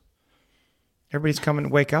knows this. Everybody's coming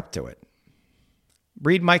to wake up to it.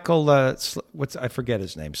 Read Michael, I forget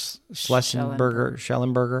his name,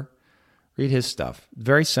 Schellenberger. Read his stuff.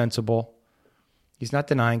 Very sensible. He's not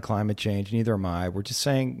denying climate change. Neither am I. We're just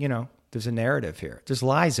saying, there's a narrative here. There's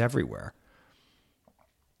lies everywhere.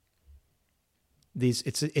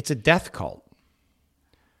 It's a death cult.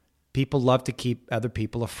 People love to keep other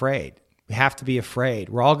people afraid. We have to be afraid.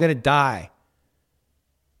 We're all going to die.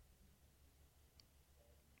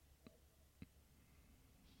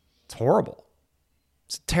 It's horrible.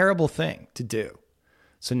 It's a terrible thing to do.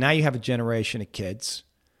 So now you have a generation of kids.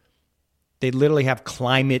 They literally have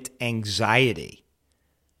climate anxiety.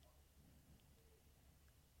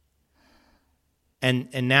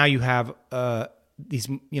 And now you have these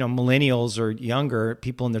millennials or younger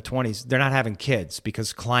people in their 20s. They're not having kids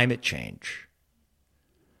because climate change.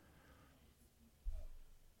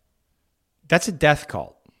 That's a death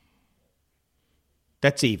cult.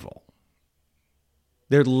 That's evil.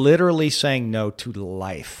 They're literally saying no to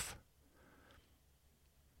life.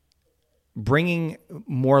 Bringing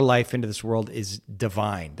more life into this world is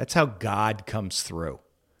divine. That's how God comes through.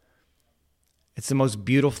 It's the most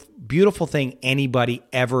beautiful thing anybody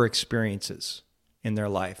ever experiences in their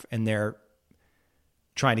life, and they're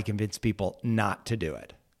trying to convince people not to do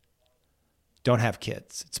it. Don't have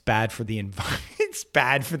kids. It's bad for the environment. It's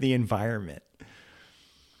bad for the environment.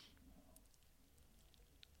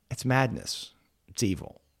 It's madness. It's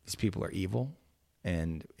evil. These people are evil,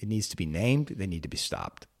 and it needs to be named. They need to be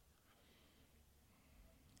stopped.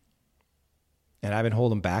 And I've been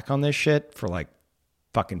holding back on this shit for like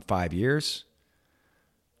fucking 5 years,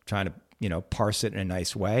 trying to, parse it in a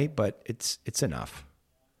nice way, but it's enough.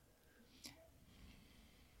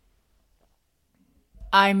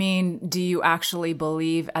 I mean, do you actually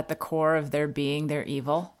believe at the core of their being they're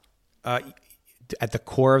evil? At the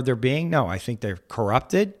core of their being? No, I think they're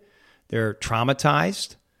corrupted. They're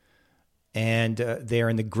traumatized, and they're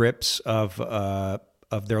in the grips of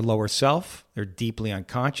their lower self. They're deeply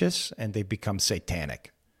unconscious, and they become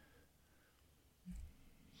satanic,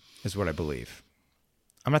 is what I believe.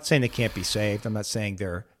 I'm not saying they can't be saved. I'm not saying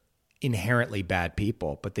they're inherently bad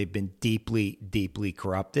people, but they've been deeply, deeply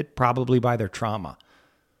corrupted, probably by their trauma.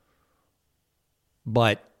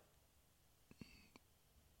 But,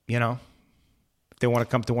 if they want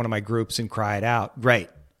to come to one of my groups and cry it out, great.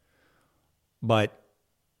 But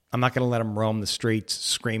I'm not going to let them roam the streets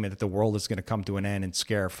screaming that the world is going to come to an end and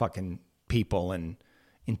scare fucking people and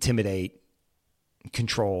intimidate, and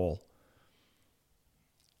control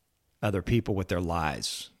other people with their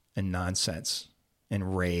lies and nonsense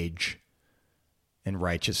and rage and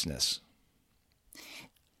righteousness.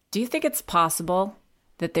 Do you think it's possible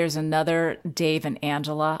that there's another Dave and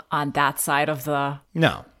Angela on that side of the...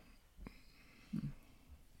 No.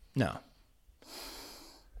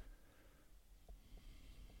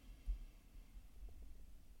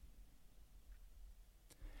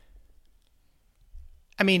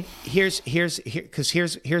 I mean, here's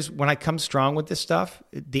when I come strong with this stuff,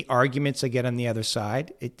 the arguments I get on the other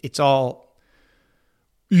side, it's all,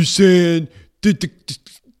 you're saying the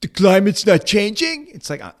climate's not changing?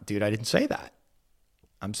 It's like, dude, I didn't say that.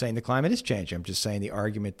 I'm saying the climate is changing. I'm just saying the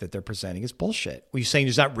argument that they're presenting is bullshit. Were you saying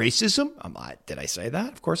there's not racism? Did I say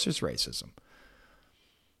that? Of course there's racism.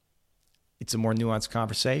 It's a more nuanced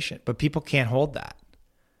conversation, but people can't hold that.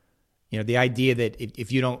 The idea that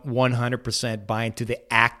if you don't 100% buy into the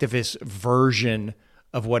activist version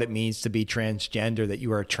of what it means to be transgender, that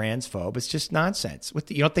you are a transphobe, it's just nonsense.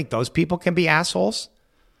 You don't think those people can be assholes?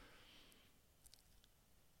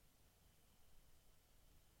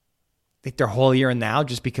 Think they're holier and now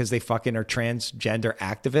just because they fucking are transgender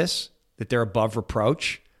activists? That they're above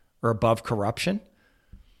reproach or above corruption?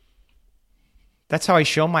 That's how I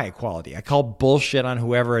show my equality. I call bullshit on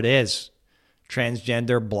whoever it is.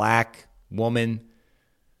 Transgender, black, woman,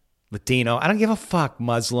 Latino. I don't give a fuck,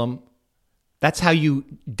 Muslim. That's how you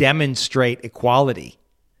demonstrate equality.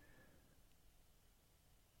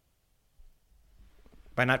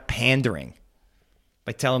 By not pandering.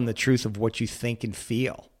 By telling the truth of what you think and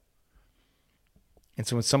feel. And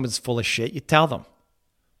so when someone's full of shit, you tell them.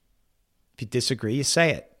 If you disagree, you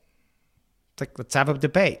say it. It's like, let's have a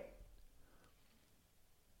debate.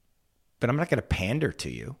 But I'm not going to pander to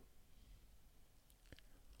you.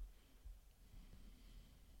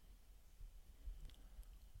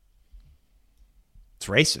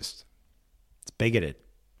 racist. It's bigoted.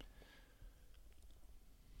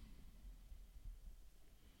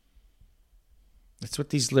 That's what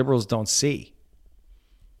these liberals don't see.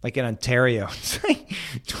 Like in Ontario,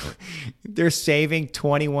 they're saving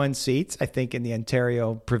 21 seats, I think, in the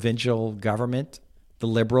Ontario provincial government, the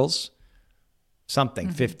Liberals, something,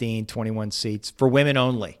 15, 21 seats for women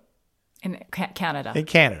only. In Canada. In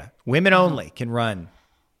Canada. Women only can run.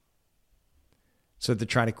 So they're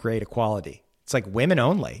trying to create equality. It's like women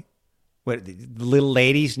only. What, the little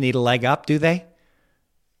ladies need a leg up, do they?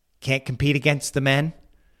 Can't compete against the men?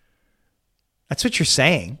 That's what you're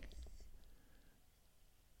saying.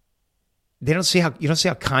 You don't see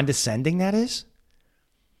how condescending that is?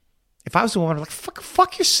 If I was a woman, I'm like,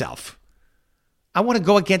 fuck yourself. I want to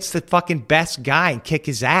go against the fucking best guy and kick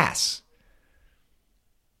his ass.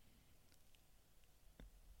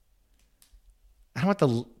 I don't want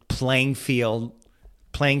the playing field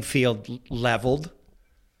leveled.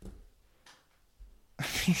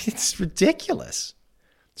 It's ridiculous.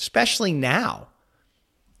 Especially now.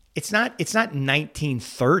 It's not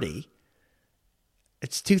 1930.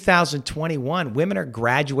 It's 2021. Women are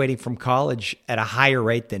graduating from college at a higher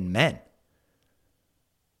rate than men.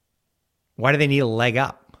 Why do they need a leg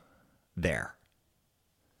up there?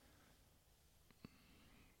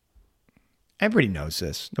 Everybody knows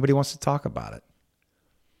this. Nobody wants to talk about it.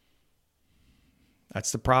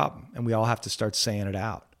 That's the problem. And we all have to start saying it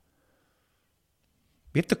out.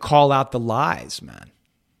 We have to call out the lies, man.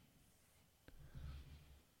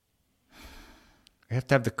 We have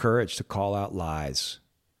to have the courage to call out lies.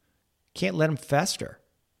 Can't let them fester.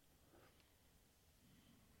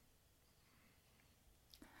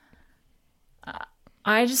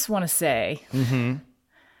 I just want to say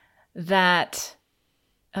that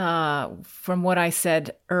from what I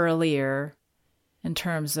said earlier in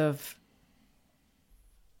terms of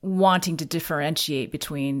wanting to differentiate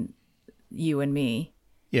between you and me.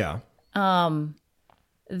 Yeah.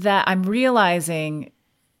 That I'm realizing,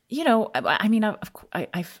 you know, I mean,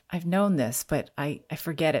 I've known this, but I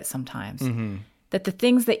forget it sometimes. That the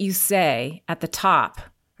things that you say at the top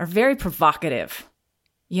are very provocative,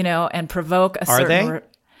 you know, and provoke a certain... Are they?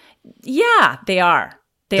 Yeah, they are.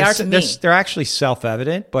 They are to me. They're actually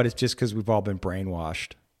self-evident, but it's just because we've all been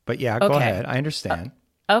brainwashed. But yeah, go ahead. I understand.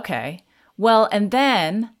 Okay. Well, and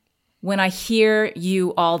then when I hear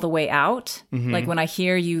you all the way out, like when I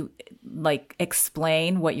hear you like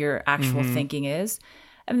explain what your actual thinking is,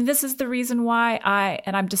 I mean, this is the reason why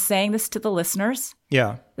and I'm just saying this to the listeners.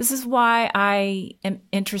 Yeah. This is why I am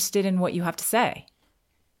interested in what you have to say,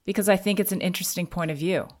 because I think it's an interesting point of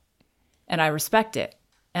view and I respect it.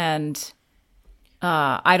 And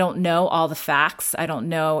I don't know all the facts. I don't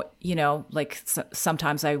know, you know, like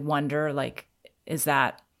sometimes I wonder, like, is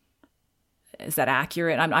that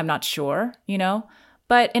accurate? I'm not sure, you know,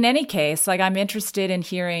 but in any case, like I'm interested in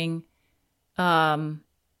hearing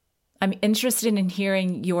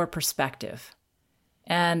your perspective,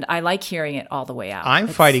 and I like hearing it all the way out. I'm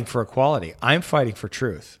fighting for equality. I'm fighting for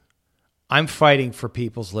truth. I'm fighting for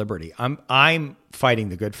people's liberty. I'm fighting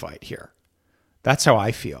the good fight here. That's how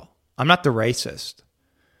I feel. I'm not the racist.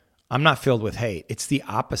 I'm not filled with hate. It's the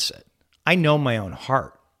opposite. I know my own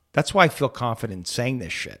heart. That's why I feel confident in saying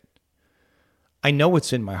this shit. I know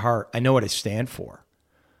what's in my heart. I know what I stand for.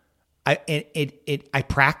 I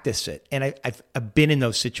practice it, and I've been in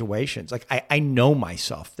those situations. Like I know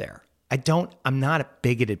myself there. I'm not a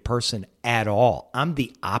bigoted person at all. I'm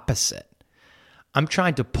the opposite. I'm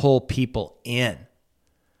trying to pull people in.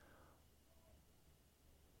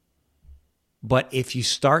 But if you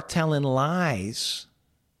start telling lies,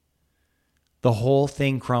 the whole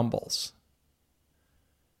thing crumbles.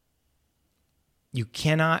 You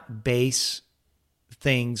cannot base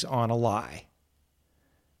things on a lie.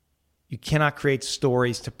 You cannot create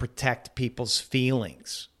stories to protect people's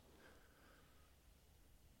feelings.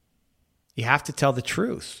 You have to tell the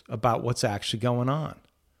truth about what's actually going on.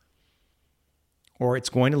 Or it's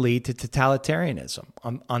going to lead to totalitarianism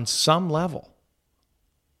on some level.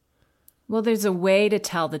 Well, there's a way to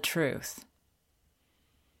tell the truth.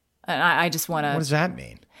 And I just want to... What does that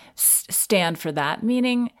mean? Stand for that,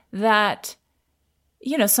 meaning that,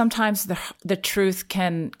 you know, sometimes the truth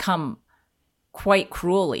can come quite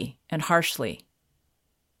cruelly and harshly.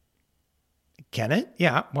 Can it?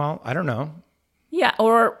 Yeah. Well, I don't know. Yeah.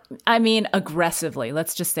 Or, I mean, aggressively.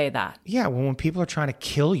 Let's just say that. Yeah. Well, when people are trying to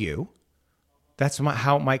kill you, that's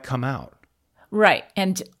how it might come out. Right.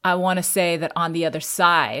 And I want to say that on the other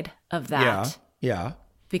side of that. Yeah.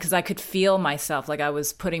 Because I could feel myself, like I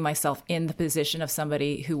was putting myself in the position of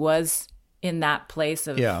somebody who was in that place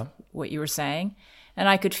of what you were saying. And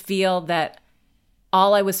I could feel that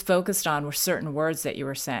all I was focused on were certain words that you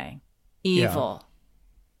were saying. Evil.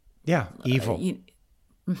 Yeah, evil.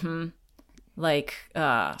 Like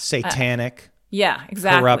satanic. Yeah,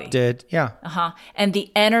 exactly. Corrupted. Yeah. And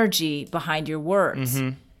the energy behind your words,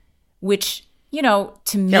 which,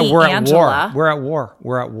 to me, Yeah, we're Angela, at war.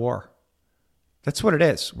 We're at war. That's what it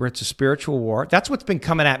is. It's a spiritual war. That's what's been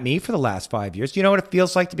coming at me for the last 5 years. Do you know what it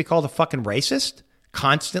feels like to be called a fucking racist?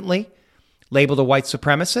 Constantly labeled a white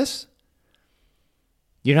supremacist?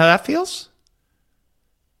 You know how that feels?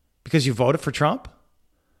 Because you voted for Trump?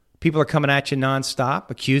 People are coming at you nonstop,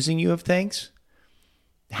 accusing you of things.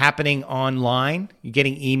 Happening online. You're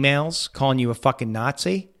getting emails calling you a fucking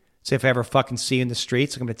Nazi. So if I ever fucking see you in the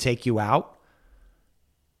streets, I'm going to take you out.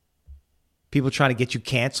 People trying to get you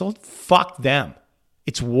canceled. Fuck them.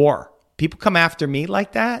 It's war. People come after me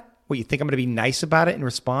like that. What, you think I'm going to be nice about it in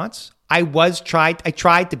response? I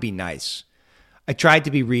tried to be nice. I tried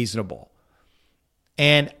to be reasonable.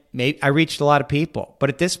 And maybe I reached a lot of people. But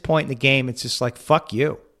at this point in the game, it's just like, fuck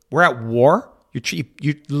you. We're at war.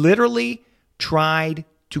 You literally tried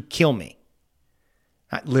to kill me.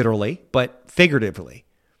 Not literally, but figuratively.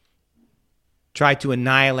 Tried to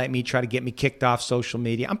annihilate me, try to get me kicked off social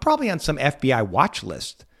media. I'm probably on some FBI watch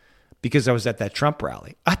list because I was at that Trump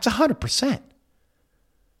rally. That's 100%.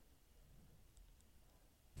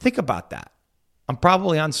 Think about that. I'm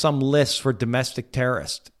probably on some list for domestic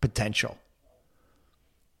terrorist potential.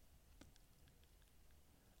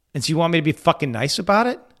 And so you want me to be fucking nice about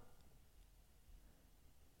it?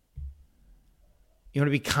 You want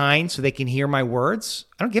to be kind so they can hear my words?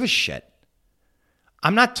 I don't give a shit.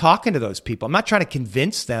 I'm not talking to those people. I'm not trying to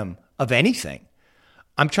convince them of anything.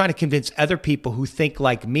 I'm trying to convince other people who think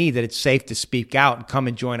like me that it's safe to speak out and come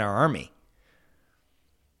and join our army.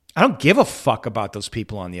 I don't give a fuck about those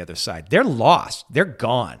people on the other side. They're lost. They're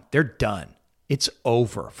gone. They're done. It's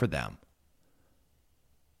over for them.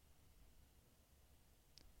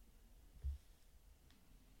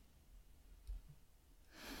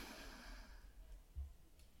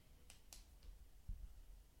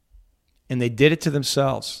 And they did it to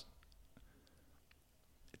themselves.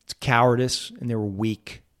 It's cowardice, and they were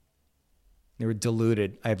weak. They were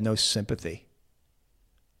deluded. I have no sympathy.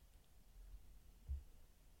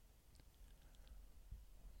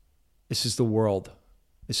 This is the world.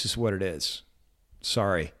 This is what it is.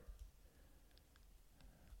 Sorry.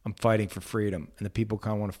 I'm fighting for freedom. And the people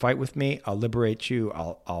kind of want to fight with me. I'll liberate you.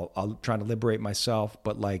 I'll try to liberate myself.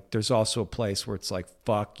 But like, there's also a place where it's like,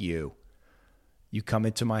 fuck you. You come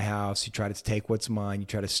into my house, you try to take what's mine, you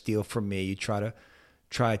try to steal from me, you try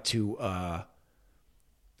to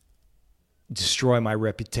destroy my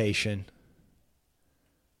reputation.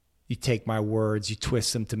 You take my words, you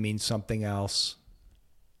twist them to mean something else.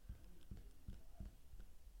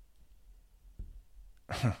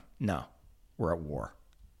 No, we're at war.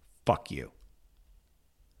 Fuck you.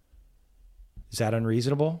 Is that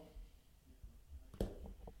unreasonable?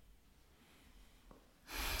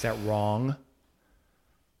 Is that wrong?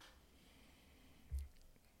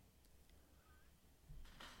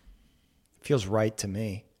 Feels right to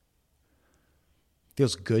me.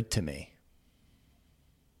 Feels good to me.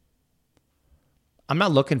 I'm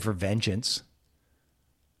not looking for vengeance.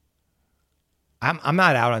 I'm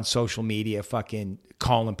not out on social media fucking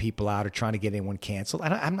calling people out or trying to get anyone canceled.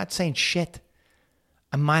 I'm not saying shit.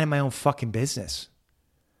 I'm minding my own fucking business.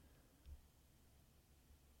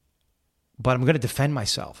 But I'm going to defend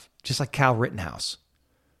myself, just like Kyle Rittenhouse.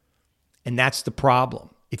 And that's the problem.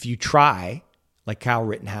 If you try, like Kyle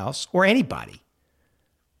Rittenhouse or anybody,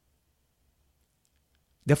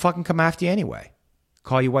 they'll fucking come after you anyway.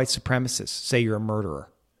 Call you white supremacist. Say you're a murderer.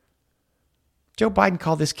 Joe Biden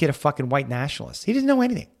called this kid a fucking white nationalist. He didn't know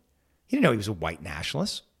anything. He didn't know he was a white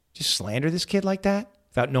nationalist. Just slander this kid like that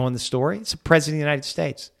without knowing the story. It's the president of the United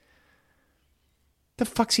States. The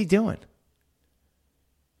fuck's he doing?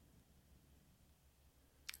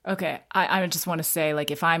 Okay, I just want to say, like,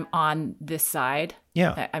 if I'm on this side,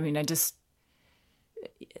 yeah.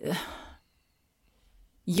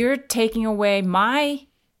 You're taking away my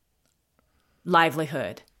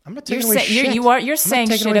livelihood. I'm not taking away shit. You're saying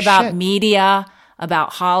shit about shit. Media,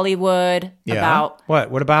 about Hollywood, about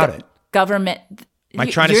what about it? Government. Am I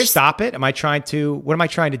trying to stop it? What am I trying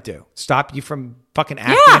to do? Stop you from fucking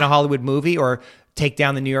acting in a Hollywood movie or take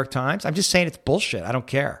down the New York Times? I'm just saying it's bullshit. I don't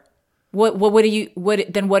care. What are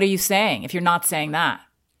you saying if you're not saying that?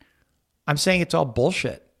 I'm saying it's all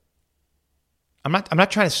bullshit. I'm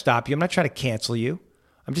not trying to stop you. I'm not trying to cancel you.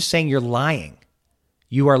 I'm just saying you're lying.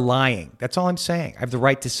 You are lying. That's all I'm saying. I have the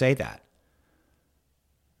right to say that.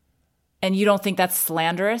 And you don't think that's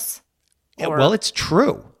slanderous? Well, it's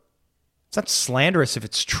true. It's not slanderous if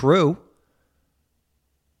it's true.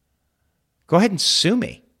 Go ahead and sue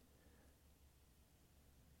me.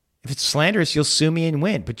 If it's slanderous, you'll sue me and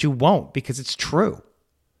win, but you won't because it's true.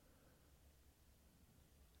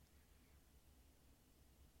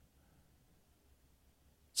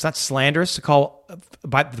 It's not slanderous to call,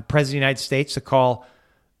 by the President of the United States, to call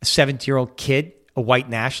a 17-year-old kid a white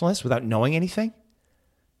nationalist without knowing anything.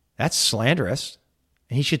 That's slanderous.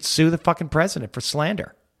 And he should sue the fucking president for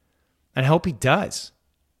slander. And I hope he does.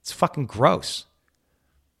 It's fucking gross.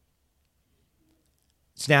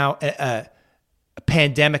 It's now a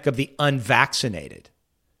pandemic of the unvaccinated.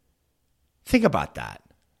 Think about that.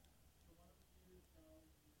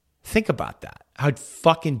 Think about that. How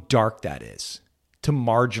fucking dark that is to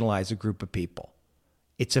marginalize a group of people.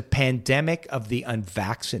 It's a pandemic of the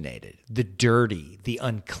unvaccinated, the dirty, the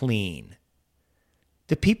unclean.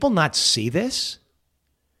 Do people not see this?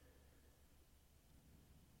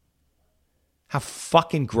 How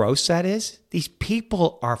fucking gross that is? These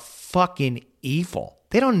people are fucking evil.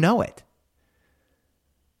 They don't know it.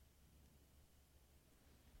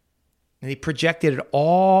 And they projected it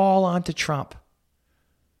all onto Trump.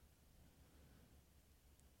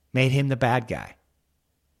 Made him the bad guy.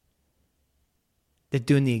 They're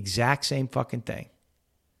doing the exact same fucking thing.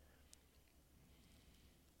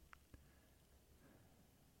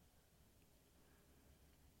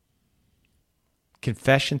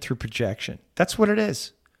 Confession through projection. That's what it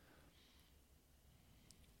is.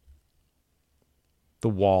 The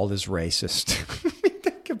wall is racist.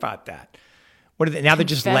 Think about that. What are they now? They're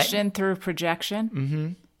just confession through projection. Mm-hmm.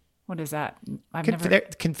 What is that?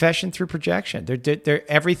 Confession through projection. They're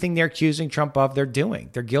everything they're accusing Trump of. They're doing.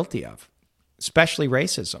 They're guilty of, especially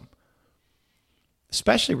racism.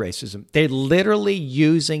 Especially racism. They're literally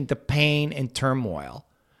using the pain and turmoil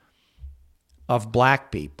of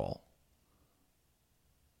black people,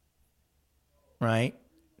 right,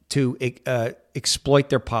 to exploit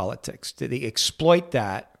their politics. They exploit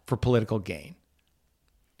that for political gain.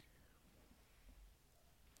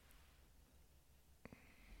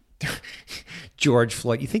 George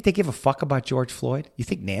Floyd. You think they give a fuck about George Floyd? You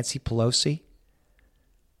think Nancy Pelosi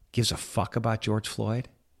gives a fuck about George Floyd?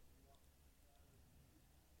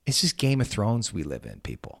 It's just Game of Thrones we live in,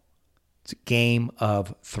 people. It's a Game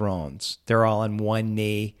of Thrones. They're all on one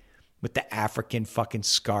knee with the African fucking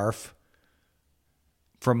scarf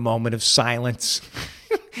for a moment of silence.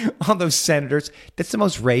 All those senators. That's the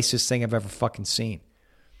most racist thing I've ever fucking seen.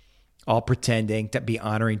 All pretending to be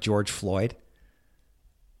honoring George Floyd,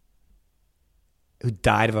 who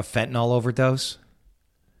died of a fentanyl overdose.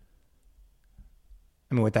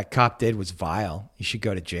 I mean, what that cop did was vile. He should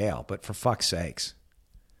go to jail, but for fuck's sakes.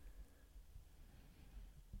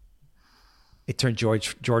 It turned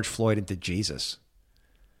George Floyd into Jesus.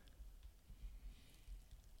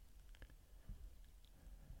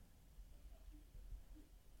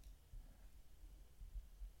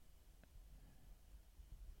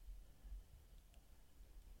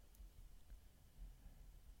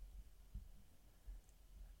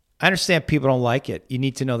 I understand people don't like it. You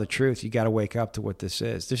need to know the truth. You got to wake up to what this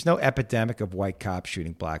is. There's no epidemic of white cops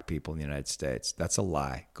shooting black people in the United States. That's a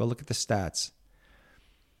lie. Go look at the stats.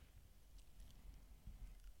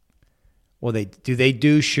 Well, they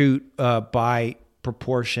do shoot by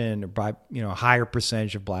proportion or by a higher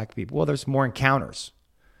percentage of black people. Well, there's more encounters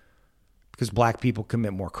because black people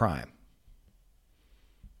commit more crime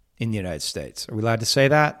in the United States. Are we allowed to say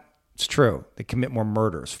that? It's true. They commit more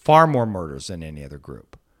murders, far more murders than any other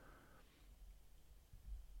group.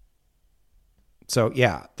 So,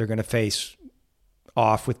 yeah, they're going to face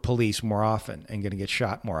off with police more often and going to get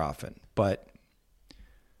shot more often. But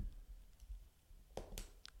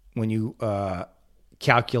when you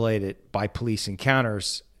calculate it by police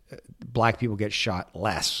encounters, black people get shot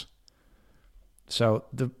less. So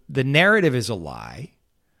the narrative is a lie.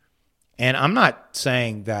 And I'm not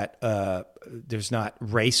saying that there's not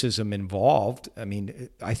racism involved. I mean,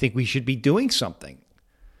 I think we should be doing something.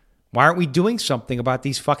 Why aren't we doing something about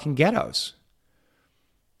these fucking ghettos?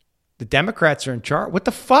 The Democrats are in charge. What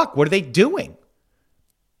the fuck? What are they doing?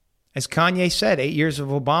 As Kanye said, 8 years of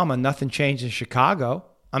Obama, nothing changed in Chicago.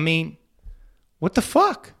 I mean, what the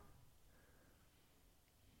fuck?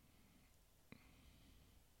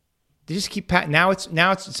 They just keep now it's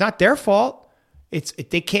not their fault. It's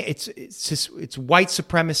white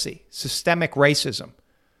supremacy, systemic racism.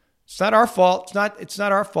 It's not our fault. It's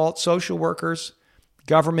not our fault. Social workers,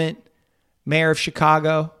 government, mayor of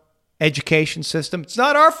Chicago, education system. It's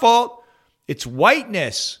not our fault. It's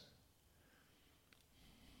whiteness.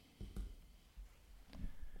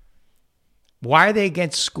 Why are they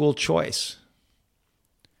against school choice?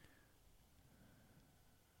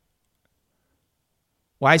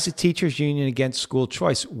 Why is the teachers union against school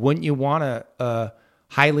choice? Wouldn't you want a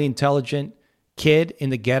highly intelligent kid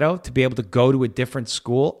in the ghetto to be able to go to a different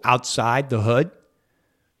school outside the hood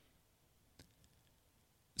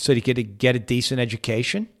so he could get a decent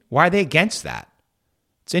education? Why are they against that?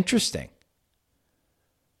 It's interesting.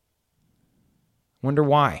 Wonder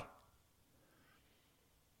why.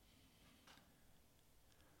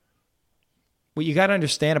 What you got to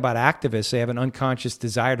understand about activists, they have an unconscious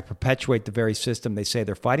desire to perpetuate the very system they say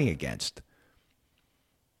they're fighting against.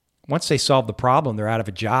 Once they solve the problem, they're out of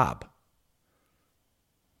a job.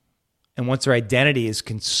 And once their identity is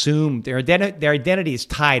consumed, their identity is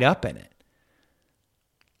tied up in it.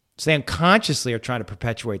 So they unconsciously are trying to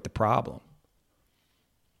perpetuate the problem.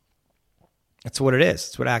 That's what it is.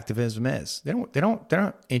 That's what activism is. They're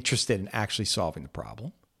not interested in actually solving the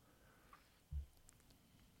problem.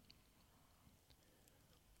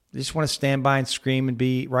 They just want to stand by and scream and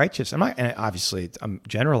be righteous. Obviously, I'm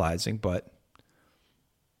generalizing, but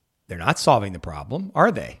they're not solving the problem,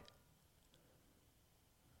 are they?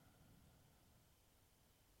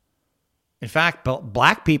 In fact,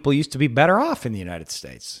 black people used to be better off in the United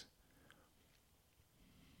States.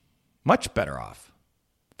 Much better off.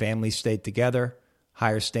 Families stayed together,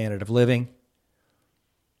 higher standard of living.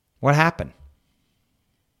 What happened?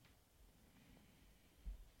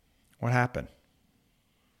 What happened?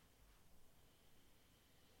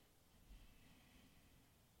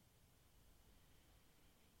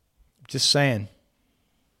 Just saying.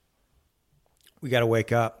 We got to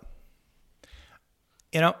wake up.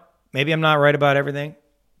 Maybe I'm not right about everything,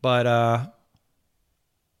 but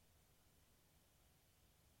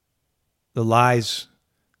the lies,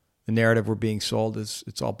 the narrative we're being sold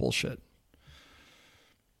it's all bullshit.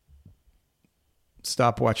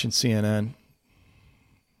 Stop watching CNN,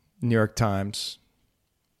 New York Times.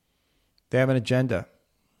 They have an agenda.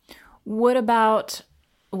 What about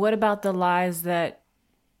the lies that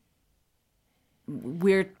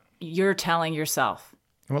you're telling yourself?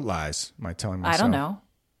 What lies am I telling myself? I don't know.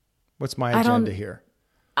 What's my agenda here?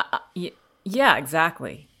 Yeah,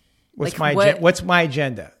 exactly. What's my agenda? What's my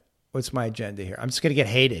agenda? What's my agenda here? I'm just going to get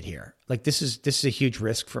hated here. Like this is a huge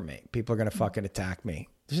risk for me. People are going to fucking attack me.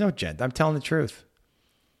 There's no agenda. I'm telling the truth.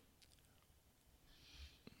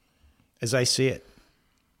 As I see it.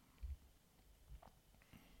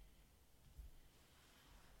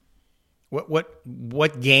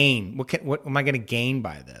 What gain? What am I going to gain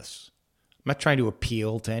by this? I'm not trying to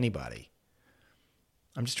appeal to anybody.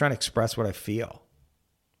 I'm just trying to express what I feel.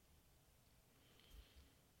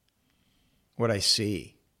 What I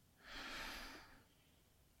see.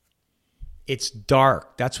 It's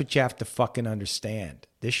dark. That's what you have to fucking understand.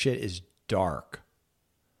 This shit is dark.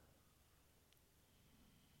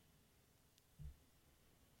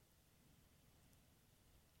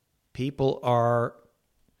 People are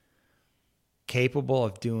capable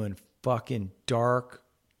of doing fucking dark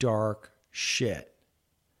shit.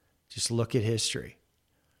 Just look at history.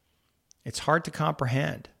 It's hard to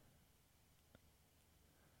comprehend.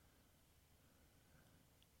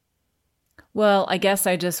 Well, I guess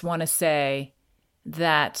I just want to say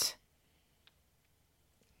that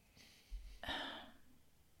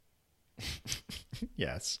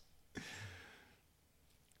yes.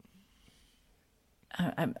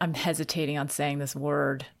 I'm hesitating on saying this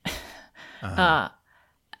word.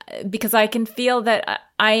 Because I can feel that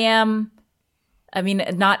I am,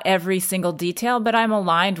 not every single detail, but I'm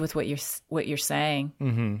aligned with what you're saying,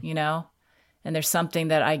 and there's something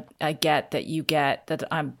that I get that you get that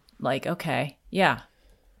I'm like, okay, yeah.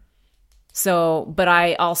 So, but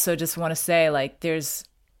I also just want to say, like,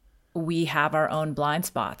 we have our own blind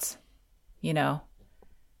spots,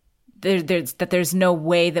 there's no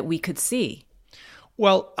way that we could see.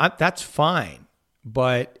 Well, that's fine.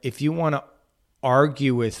 But if you want to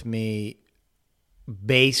argue with me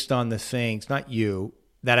based on the things, not you,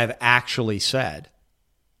 that I've actually said,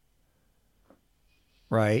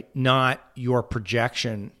 right? Not your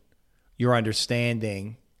projection, your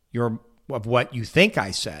understanding, of what you think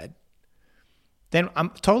I said, then I'm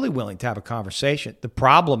totally willing to have a conversation. The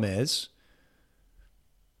problem is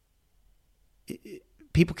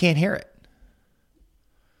people can't hear it.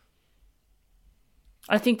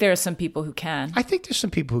 I think there are some people who can. I think there's some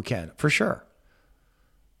people who can, for sure.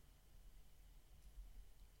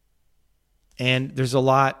 And there's a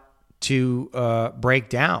lot to break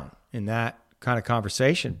down in that kind of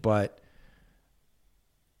conversation. But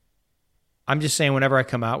I'm just saying, whenever I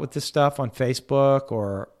come out with this stuff on Facebook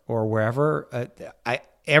or wherever,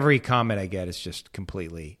 every comment I get is just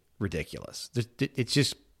completely ridiculous. It's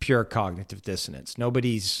just pure cognitive dissonance.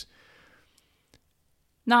 Nobody's...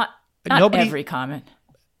 Not every comment.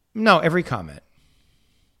 No, every comment.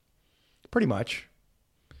 pretty much.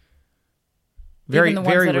 Even the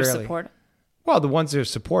ones very that are rarely. supportive? Well, the ones that are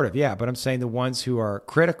supportive, yeah. But I'm saying the ones who are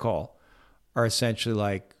critical are essentially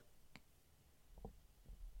like,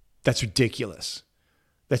 that's ridiculous.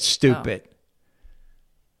 That's stupid.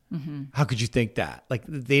 Oh. Mm-hmm. How could you think that? Like,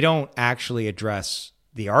 they don't actually address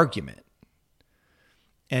the argument.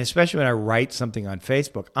 And especially when I write something on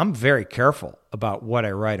Facebook, I'm very careful about what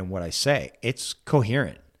I write and what I say. It's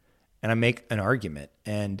coherent. And I make an argument.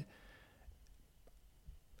 And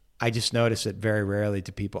I just notice that very rarely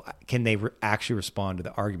do people, can they actually respond to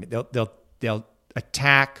the argument? They'll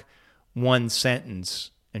attack one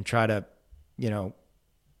sentence and try to,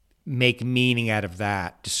 make meaning out of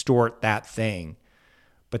that, distort that thing,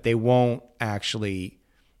 but they won't actually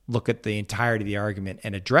look at the entirety of the argument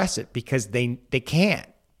and address it because they can't.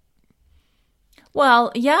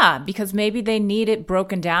 Well, yeah, because maybe they need it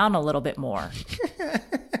broken down a little bit more.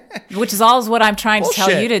 Which is always what I'm trying to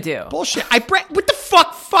tell you to do. Bullshit. What the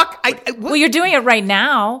fuck? Well, you're doing it right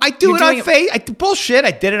now. I do it on Facebook. Bullshit.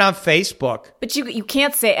 I did it on Facebook. But you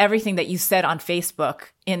can't say everything that you said on Facebook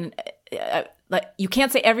in you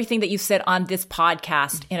can't say everything that you said on this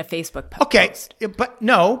podcast in a Facebook post. Okay,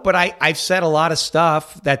 but I've said a lot of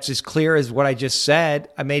stuff that's as clear as what I just said.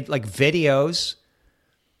 I made like videos.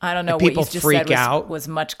 I don't know what you just freak said out. was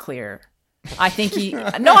much clearer. I think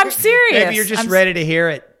no, I'm serious. Maybe you're just ready to hear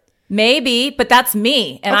it. Maybe, but that's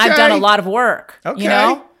me, and Okay. I've done a lot of work. Okay. You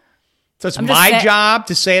know? So it's my job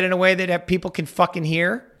to say it in a way that people can fucking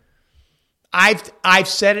hear. I've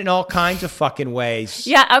said it in all kinds of fucking ways.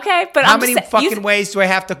 Yeah, okay, but how many fucking ways do I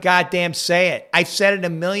have to goddamn say it? I've said it a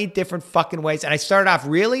million different fucking ways, and I started off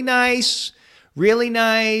really nice,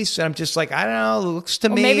 and I'm just like, I don't know, it looks to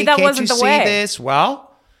me, maybe that can't wasn't you the see way. this?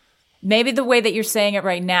 Well, maybe the way that you're saying it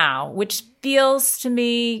right now, which feels to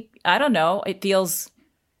me, I don't know, it feels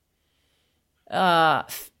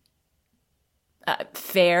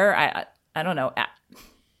fair. I don't know.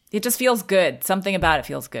 It just feels good. Something about it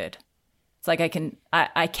feels good. It's like I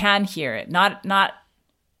can hear it. Not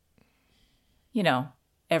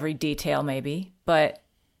every detail maybe, but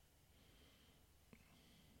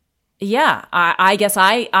yeah, I guess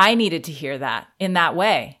I needed to hear that in that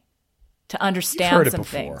way to understand heard it some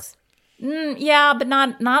before. things. Yeah, but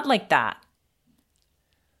not like that.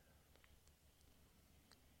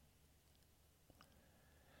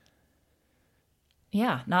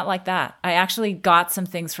 Yeah, not like that. I actually got some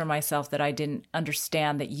things for myself that I didn't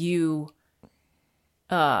understand that you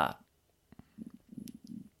that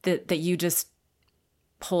you just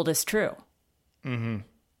pulled as true. mm-hmm.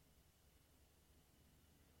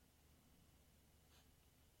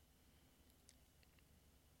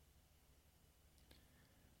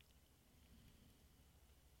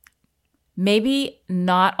 Maybe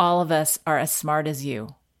not all of us are as smart as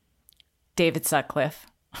you, David Sutcliffe.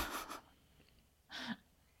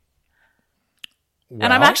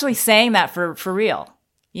 And I'm actually saying that for real,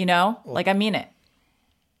 like I mean it.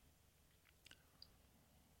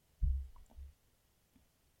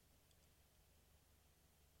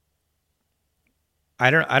 I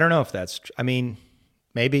don't know if that's I mean,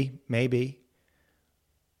 maybe.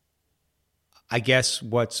 I guess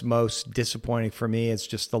what's most disappointing for me is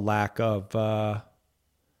just the lack of the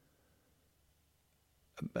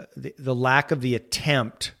lack of the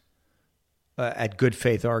attempt at good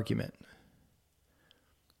faith argument.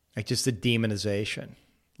 Like just the demonization.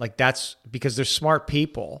 Like that's because they're smart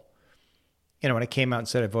people. When I came out and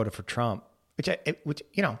said I voted for Trump, which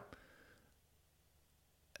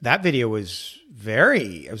that video was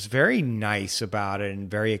very nice about it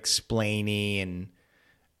and very explainy, and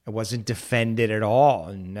I wasn't defended at all.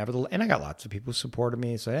 And nevertheless, and I got lots of people who supported me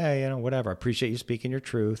and say, hey, whatever. I appreciate you speaking your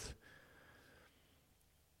truth.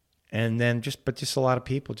 And then just a lot of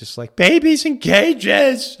people just like, babies in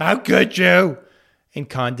cages. How could you? And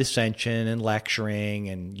condescension and lecturing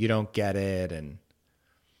and you don't get it. And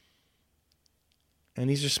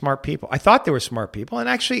these are smart people. I thought they were smart people. And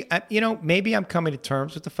actually, maybe I'm coming to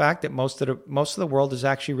terms with the fact that most of the world is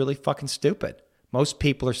actually really fucking stupid. Most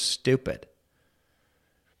people are stupid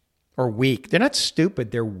or weak. They're not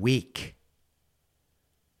stupid. They're weak.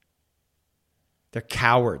 They're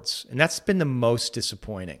cowards. And that's been the most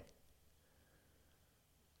disappointing.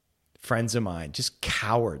 Friends of mine, just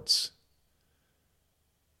cowards.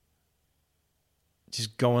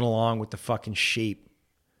 Just going along with the fucking sheep.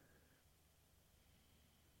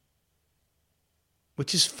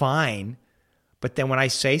 Which is fine. But then when I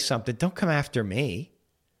say something, don't come after me.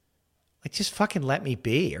 Like, just fucking let me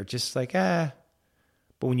be. Or just like, But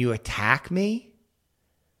when you attack me,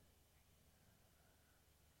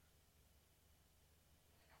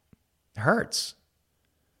 it hurts.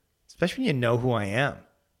 Especially when you know who I am.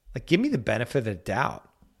 Like, give me the benefit of the doubt.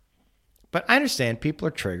 But I understand people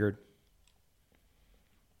are triggered.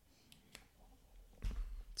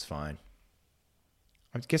 It's fine.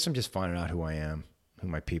 I guess I'm just finding out who I am, who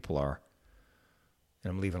my people are.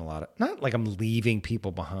 And I'm leaving a lot of, not like I'm leaving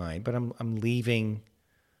people behind, but I'm leaving,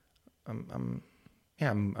 I'm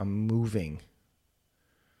moving.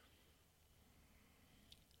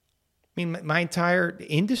 I mean, my entire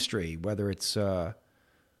industry, whether it's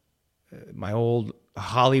my old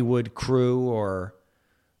Hollywood crew or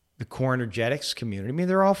the core energetics community, I mean,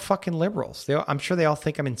 they're all fucking liberals. I'm sure they all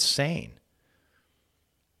think I'm insane.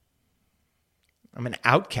 I'm an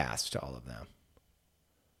outcast to all of them.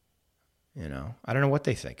 You know, I don't know what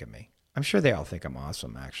they think of me. I'm sure they all think I'm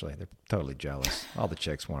awesome, actually. They're totally jealous. All the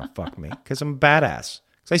chicks want to fuck me because I'm a badass.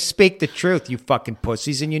 Because I speak the truth, you fucking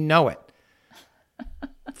pussies, and you know it.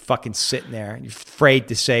 Fucking sitting there, you're afraid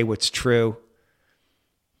to say what's true.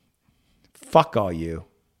 Fuck all you.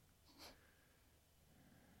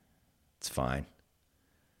 It's fine.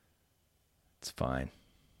 It's fine.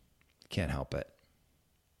 Can't help it.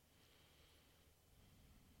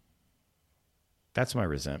 That's my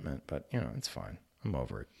resentment, but, you know, it's fine. I'm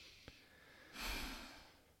over it.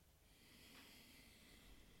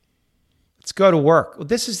 Let's go to work. Well,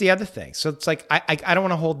 this is the other thing. So it's like, I don't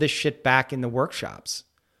want to hold this shit back in the workshops.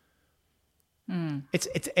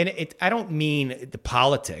 I don't mean the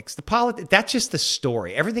politics. That's just the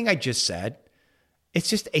story. Everything I just said, it's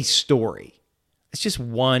just a story. It's just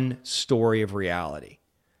one story of reality.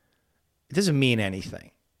 It doesn't mean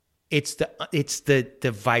anything. It's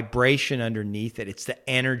the vibration underneath it. It's the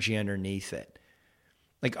energy underneath it.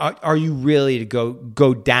 Like, are you really to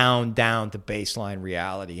go down to baseline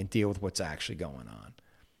reality and deal with what's actually going on?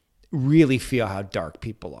 Really feel how dark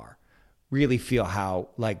people are. Really feel how,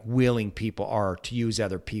 like, willing people are to use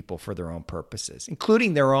other people for their own purposes,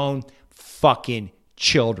 including their own fucking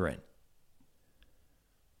children.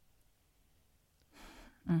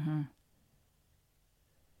 Mm-hmm.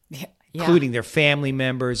 Yeah. Including their family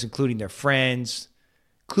members, including their friends,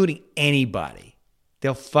 including anybody.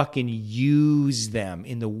 They'll fucking use them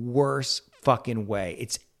in the worst fucking way.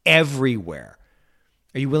 It's everywhere.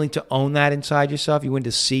 Are you willing to own that inside yourself? You willing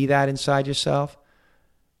to see that inside yourself?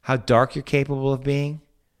 How dark you're capable of being?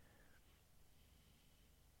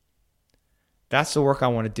 That's the work I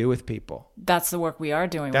want to do with people. That's the work we are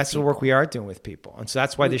doing That's the work we are doing with people. And so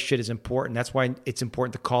that's why this shit is important. That's why it's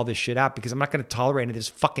important to call this shit out, because I'm not going to tolerate any of this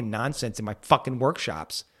fucking nonsense in my fucking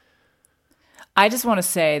workshops. I just want to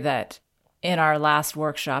say that in our last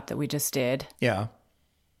workshop that we just did, yeah,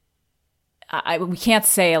 we can't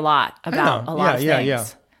say a lot about a lot of things. Yeah.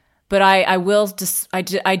 But I will just, I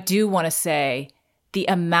do want to say the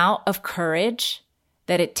amount of courage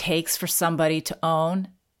that it takes for somebody to own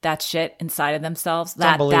that shit inside of themselves,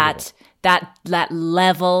 that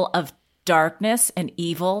level of darkness and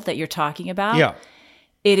evil that you're talking about. Yeah.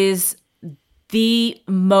 It is the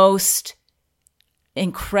most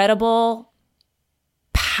incredible,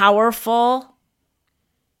 powerful.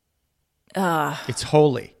 It's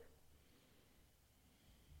holy.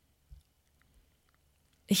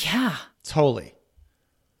 Yeah. It's holy.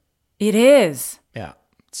 It is. Yeah.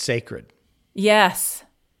 It's sacred. Yes.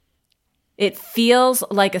 It feels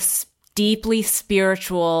like a deeply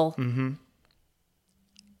spiritual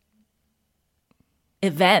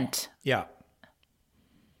event. Yeah.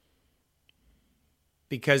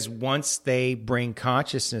 Because once they bring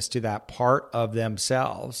consciousness to that part of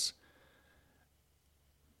themselves,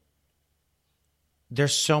 they're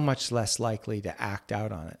so much less likely to act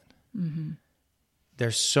out on it. Mm-hmm. They're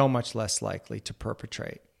so much less likely to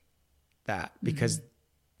perpetrate that because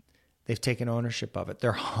they've taken ownership of it.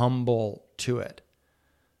 They're humble to it.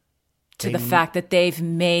 To the fact that they've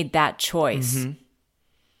made that choice.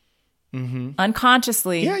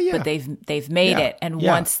 Unconsciously, but they've made it. And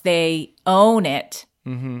once they own it,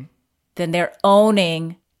 then they're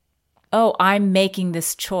owning, oh, I'm making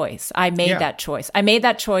this choice. I made that choice. I made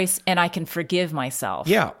that choice and I can forgive myself.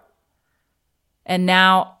 Yeah. And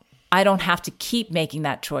now I don't have to keep making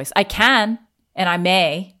that choice. I can, and I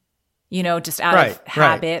may, just out of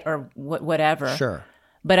habit or whatever. Sure.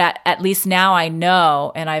 But at least now I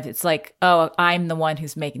know, and it's like, oh, I'm the one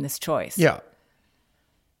who's making this choice. Yeah.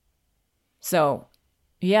 So,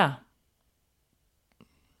 yeah.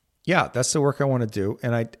 Yeah, that's the work I want to do,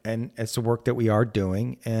 and it's the work that we are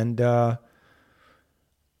doing, and I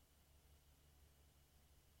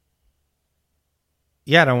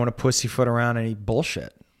don't want to pussyfoot around any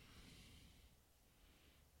bullshit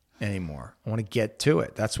anymore. I want to get to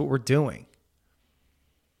it. That's what we're doing.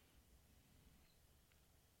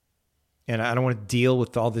 And I don't want to deal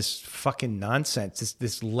with all this fucking nonsense,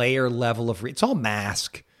 this layer level of... it's all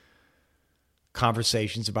mask.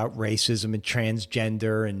 conversations about racism and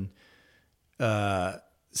transgender and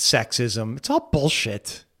sexism. It's all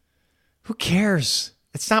bullshit. Who cares?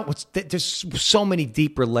 It's not what's, there's so many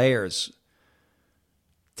deeper layers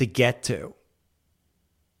to get to.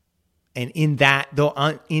 And in that,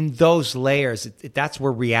 though, in those layers, that's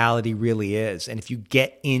where reality really is. And if you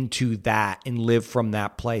get into that and live from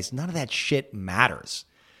that place, none of that shit matters.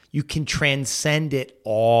 You can transcend it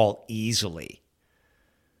all easily.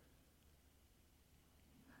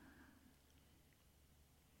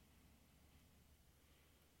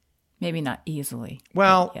 Maybe not easily.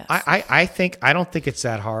 Well, yes. I don't think it's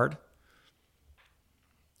that hard.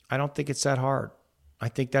 I don't think it's that hard. I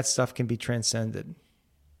think that stuff can be transcended.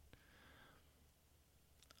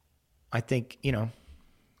 I think,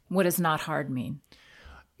 What does not hard mean?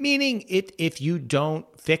 Meaning if you don't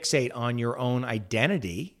fixate on your own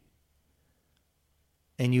identity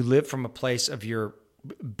and you live from a place of your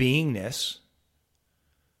beingness,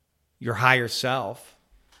 your higher self,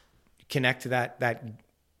 connect to that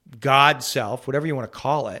God self, whatever you want to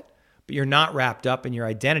call it, but you're not wrapped up in your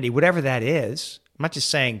identity, whatever that is. I'm not just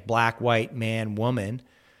saying black, white, man, woman.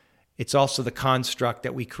 It's also the construct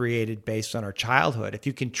that we created based on our childhood. If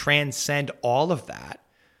you can transcend all of that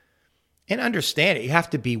and understand it, you have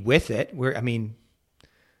to be with it.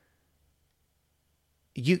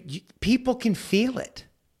 People can feel it.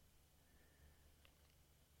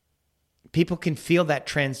 People can feel that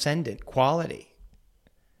transcendent quality.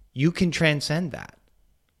 You can transcend that.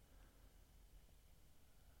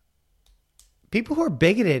 People who are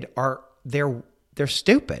bigoted they're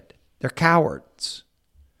stupid. They're cowards.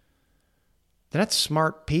 They're not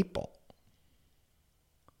smart people.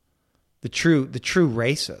 The true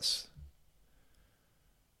racists.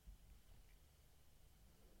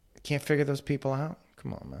 Can't figure those people out?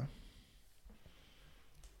 Come on, man.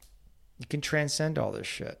 You can transcend all this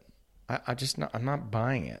shit. I'm not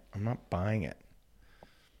buying it. I'm not buying it.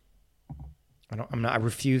 I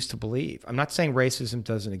refuse to believe. I'm not saying racism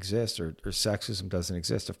doesn't exist or sexism doesn't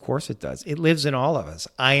exist. Of course it does. It lives in all of us.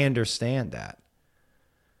 I understand that.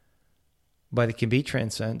 But it can be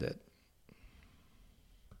transcended.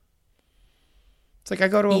 It's like I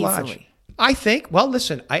go to a lodge. I think, well,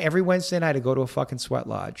 listen, every Wednesday night I go to a fucking sweat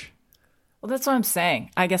lodge. Well, that's what I'm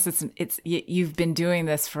saying. I guess it's you've been doing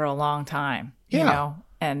this for a long time,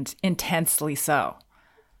 and intensely so.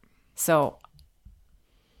 So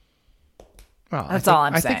that's all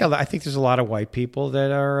I'm saying. I think there's a lot of white people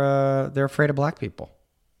that are they're afraid of black people,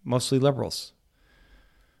 mostly liberals.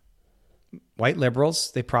 White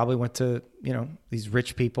liberals, they probably went to, these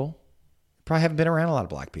rich people, probably haven't been around a lot of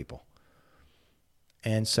black people.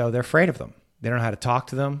 And so they're afraid of them. They don't know how to talk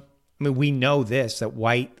to them. I mean, we know this, that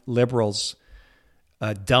white liberals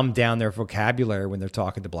dumb down their vocabulary when they're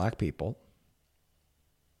talking to black people.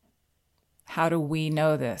 How do we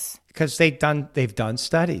know this? Because they've done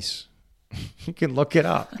studies. You can look it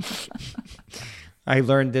up. I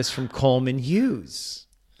learned this from Coleman Hughes.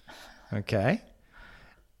 Okay?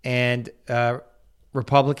 And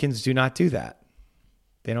Republicans do not do that.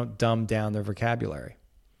 They don't dumb down their vocabulary.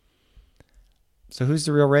 So who's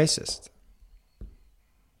the real racist?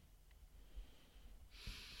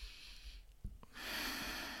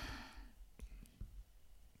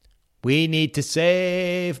 We need to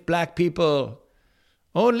save black people.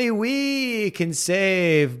 Only we can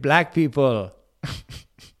save black people.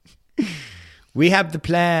 We have the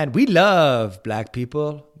plan. We love black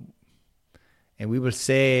people. And we will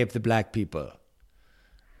save the black people.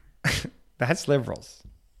 That's liberals.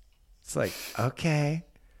 It's like, okay.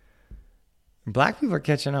 Black people are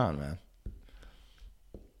catching on, man.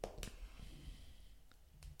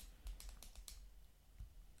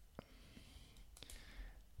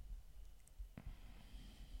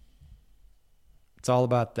 It's all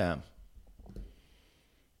about them.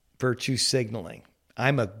 Virtue signaling.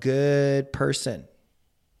 I'm a good person.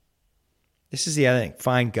 This is the other thing.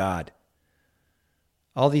 Find God.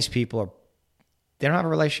 All these people they don't have a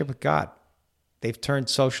relationship with God. They've turned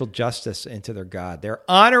social justice into their God. They're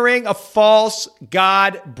honoring a false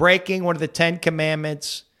God, breaking one of the 10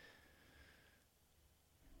 commandments.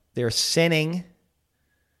 They're sinning.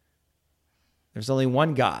 There's only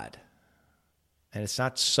one God, and it's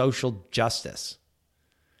not social justice.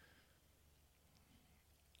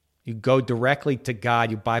 You go directly to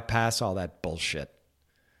God. You bypass all that bullshit.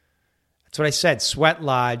 That's what I said. Sweat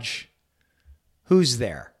lodge. Who's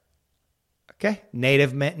there? Okay.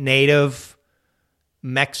 Native,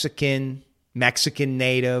 Mexican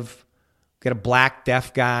native. Got a black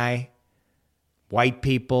deaf guy. White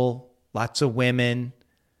people. Lots of women.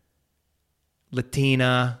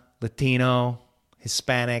 Latino,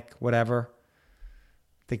 Hispanic, whatever.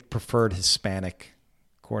 think preferred Hispanic,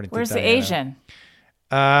 according Where's to the Diana. Asian?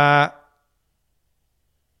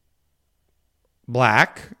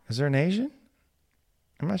 Black. Is there an Asian?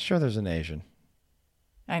 I'm not sure there's an Asian.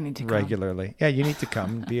 I need to come. Regularly. Yeah, you need to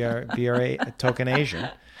come. Be our token Asian.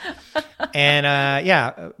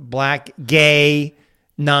 And black, gay,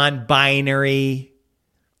 non-binary,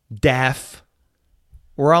 deaf.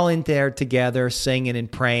 We're all in there together singing and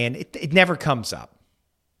praying. It never comes up.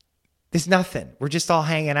 There's nothing. We're just all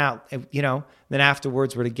hanging out, Then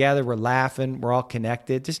afterwards we're together, we're laughing, we're all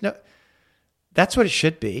connected. That's what it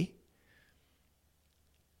should be.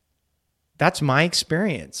 That's my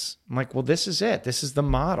experience. I'm like, well, this is it. This is the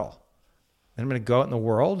model. And I'm going to go out in the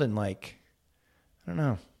world and I don't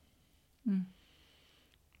know.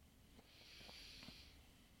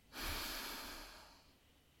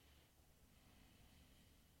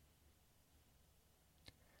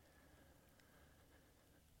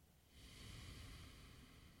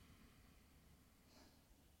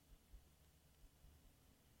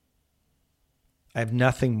 I have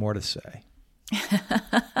nothing more to say.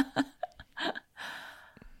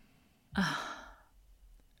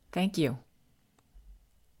 Thank you.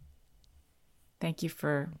 Thank you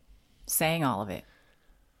for saying all of it.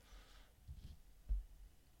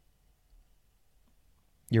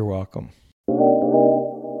 You're welcome.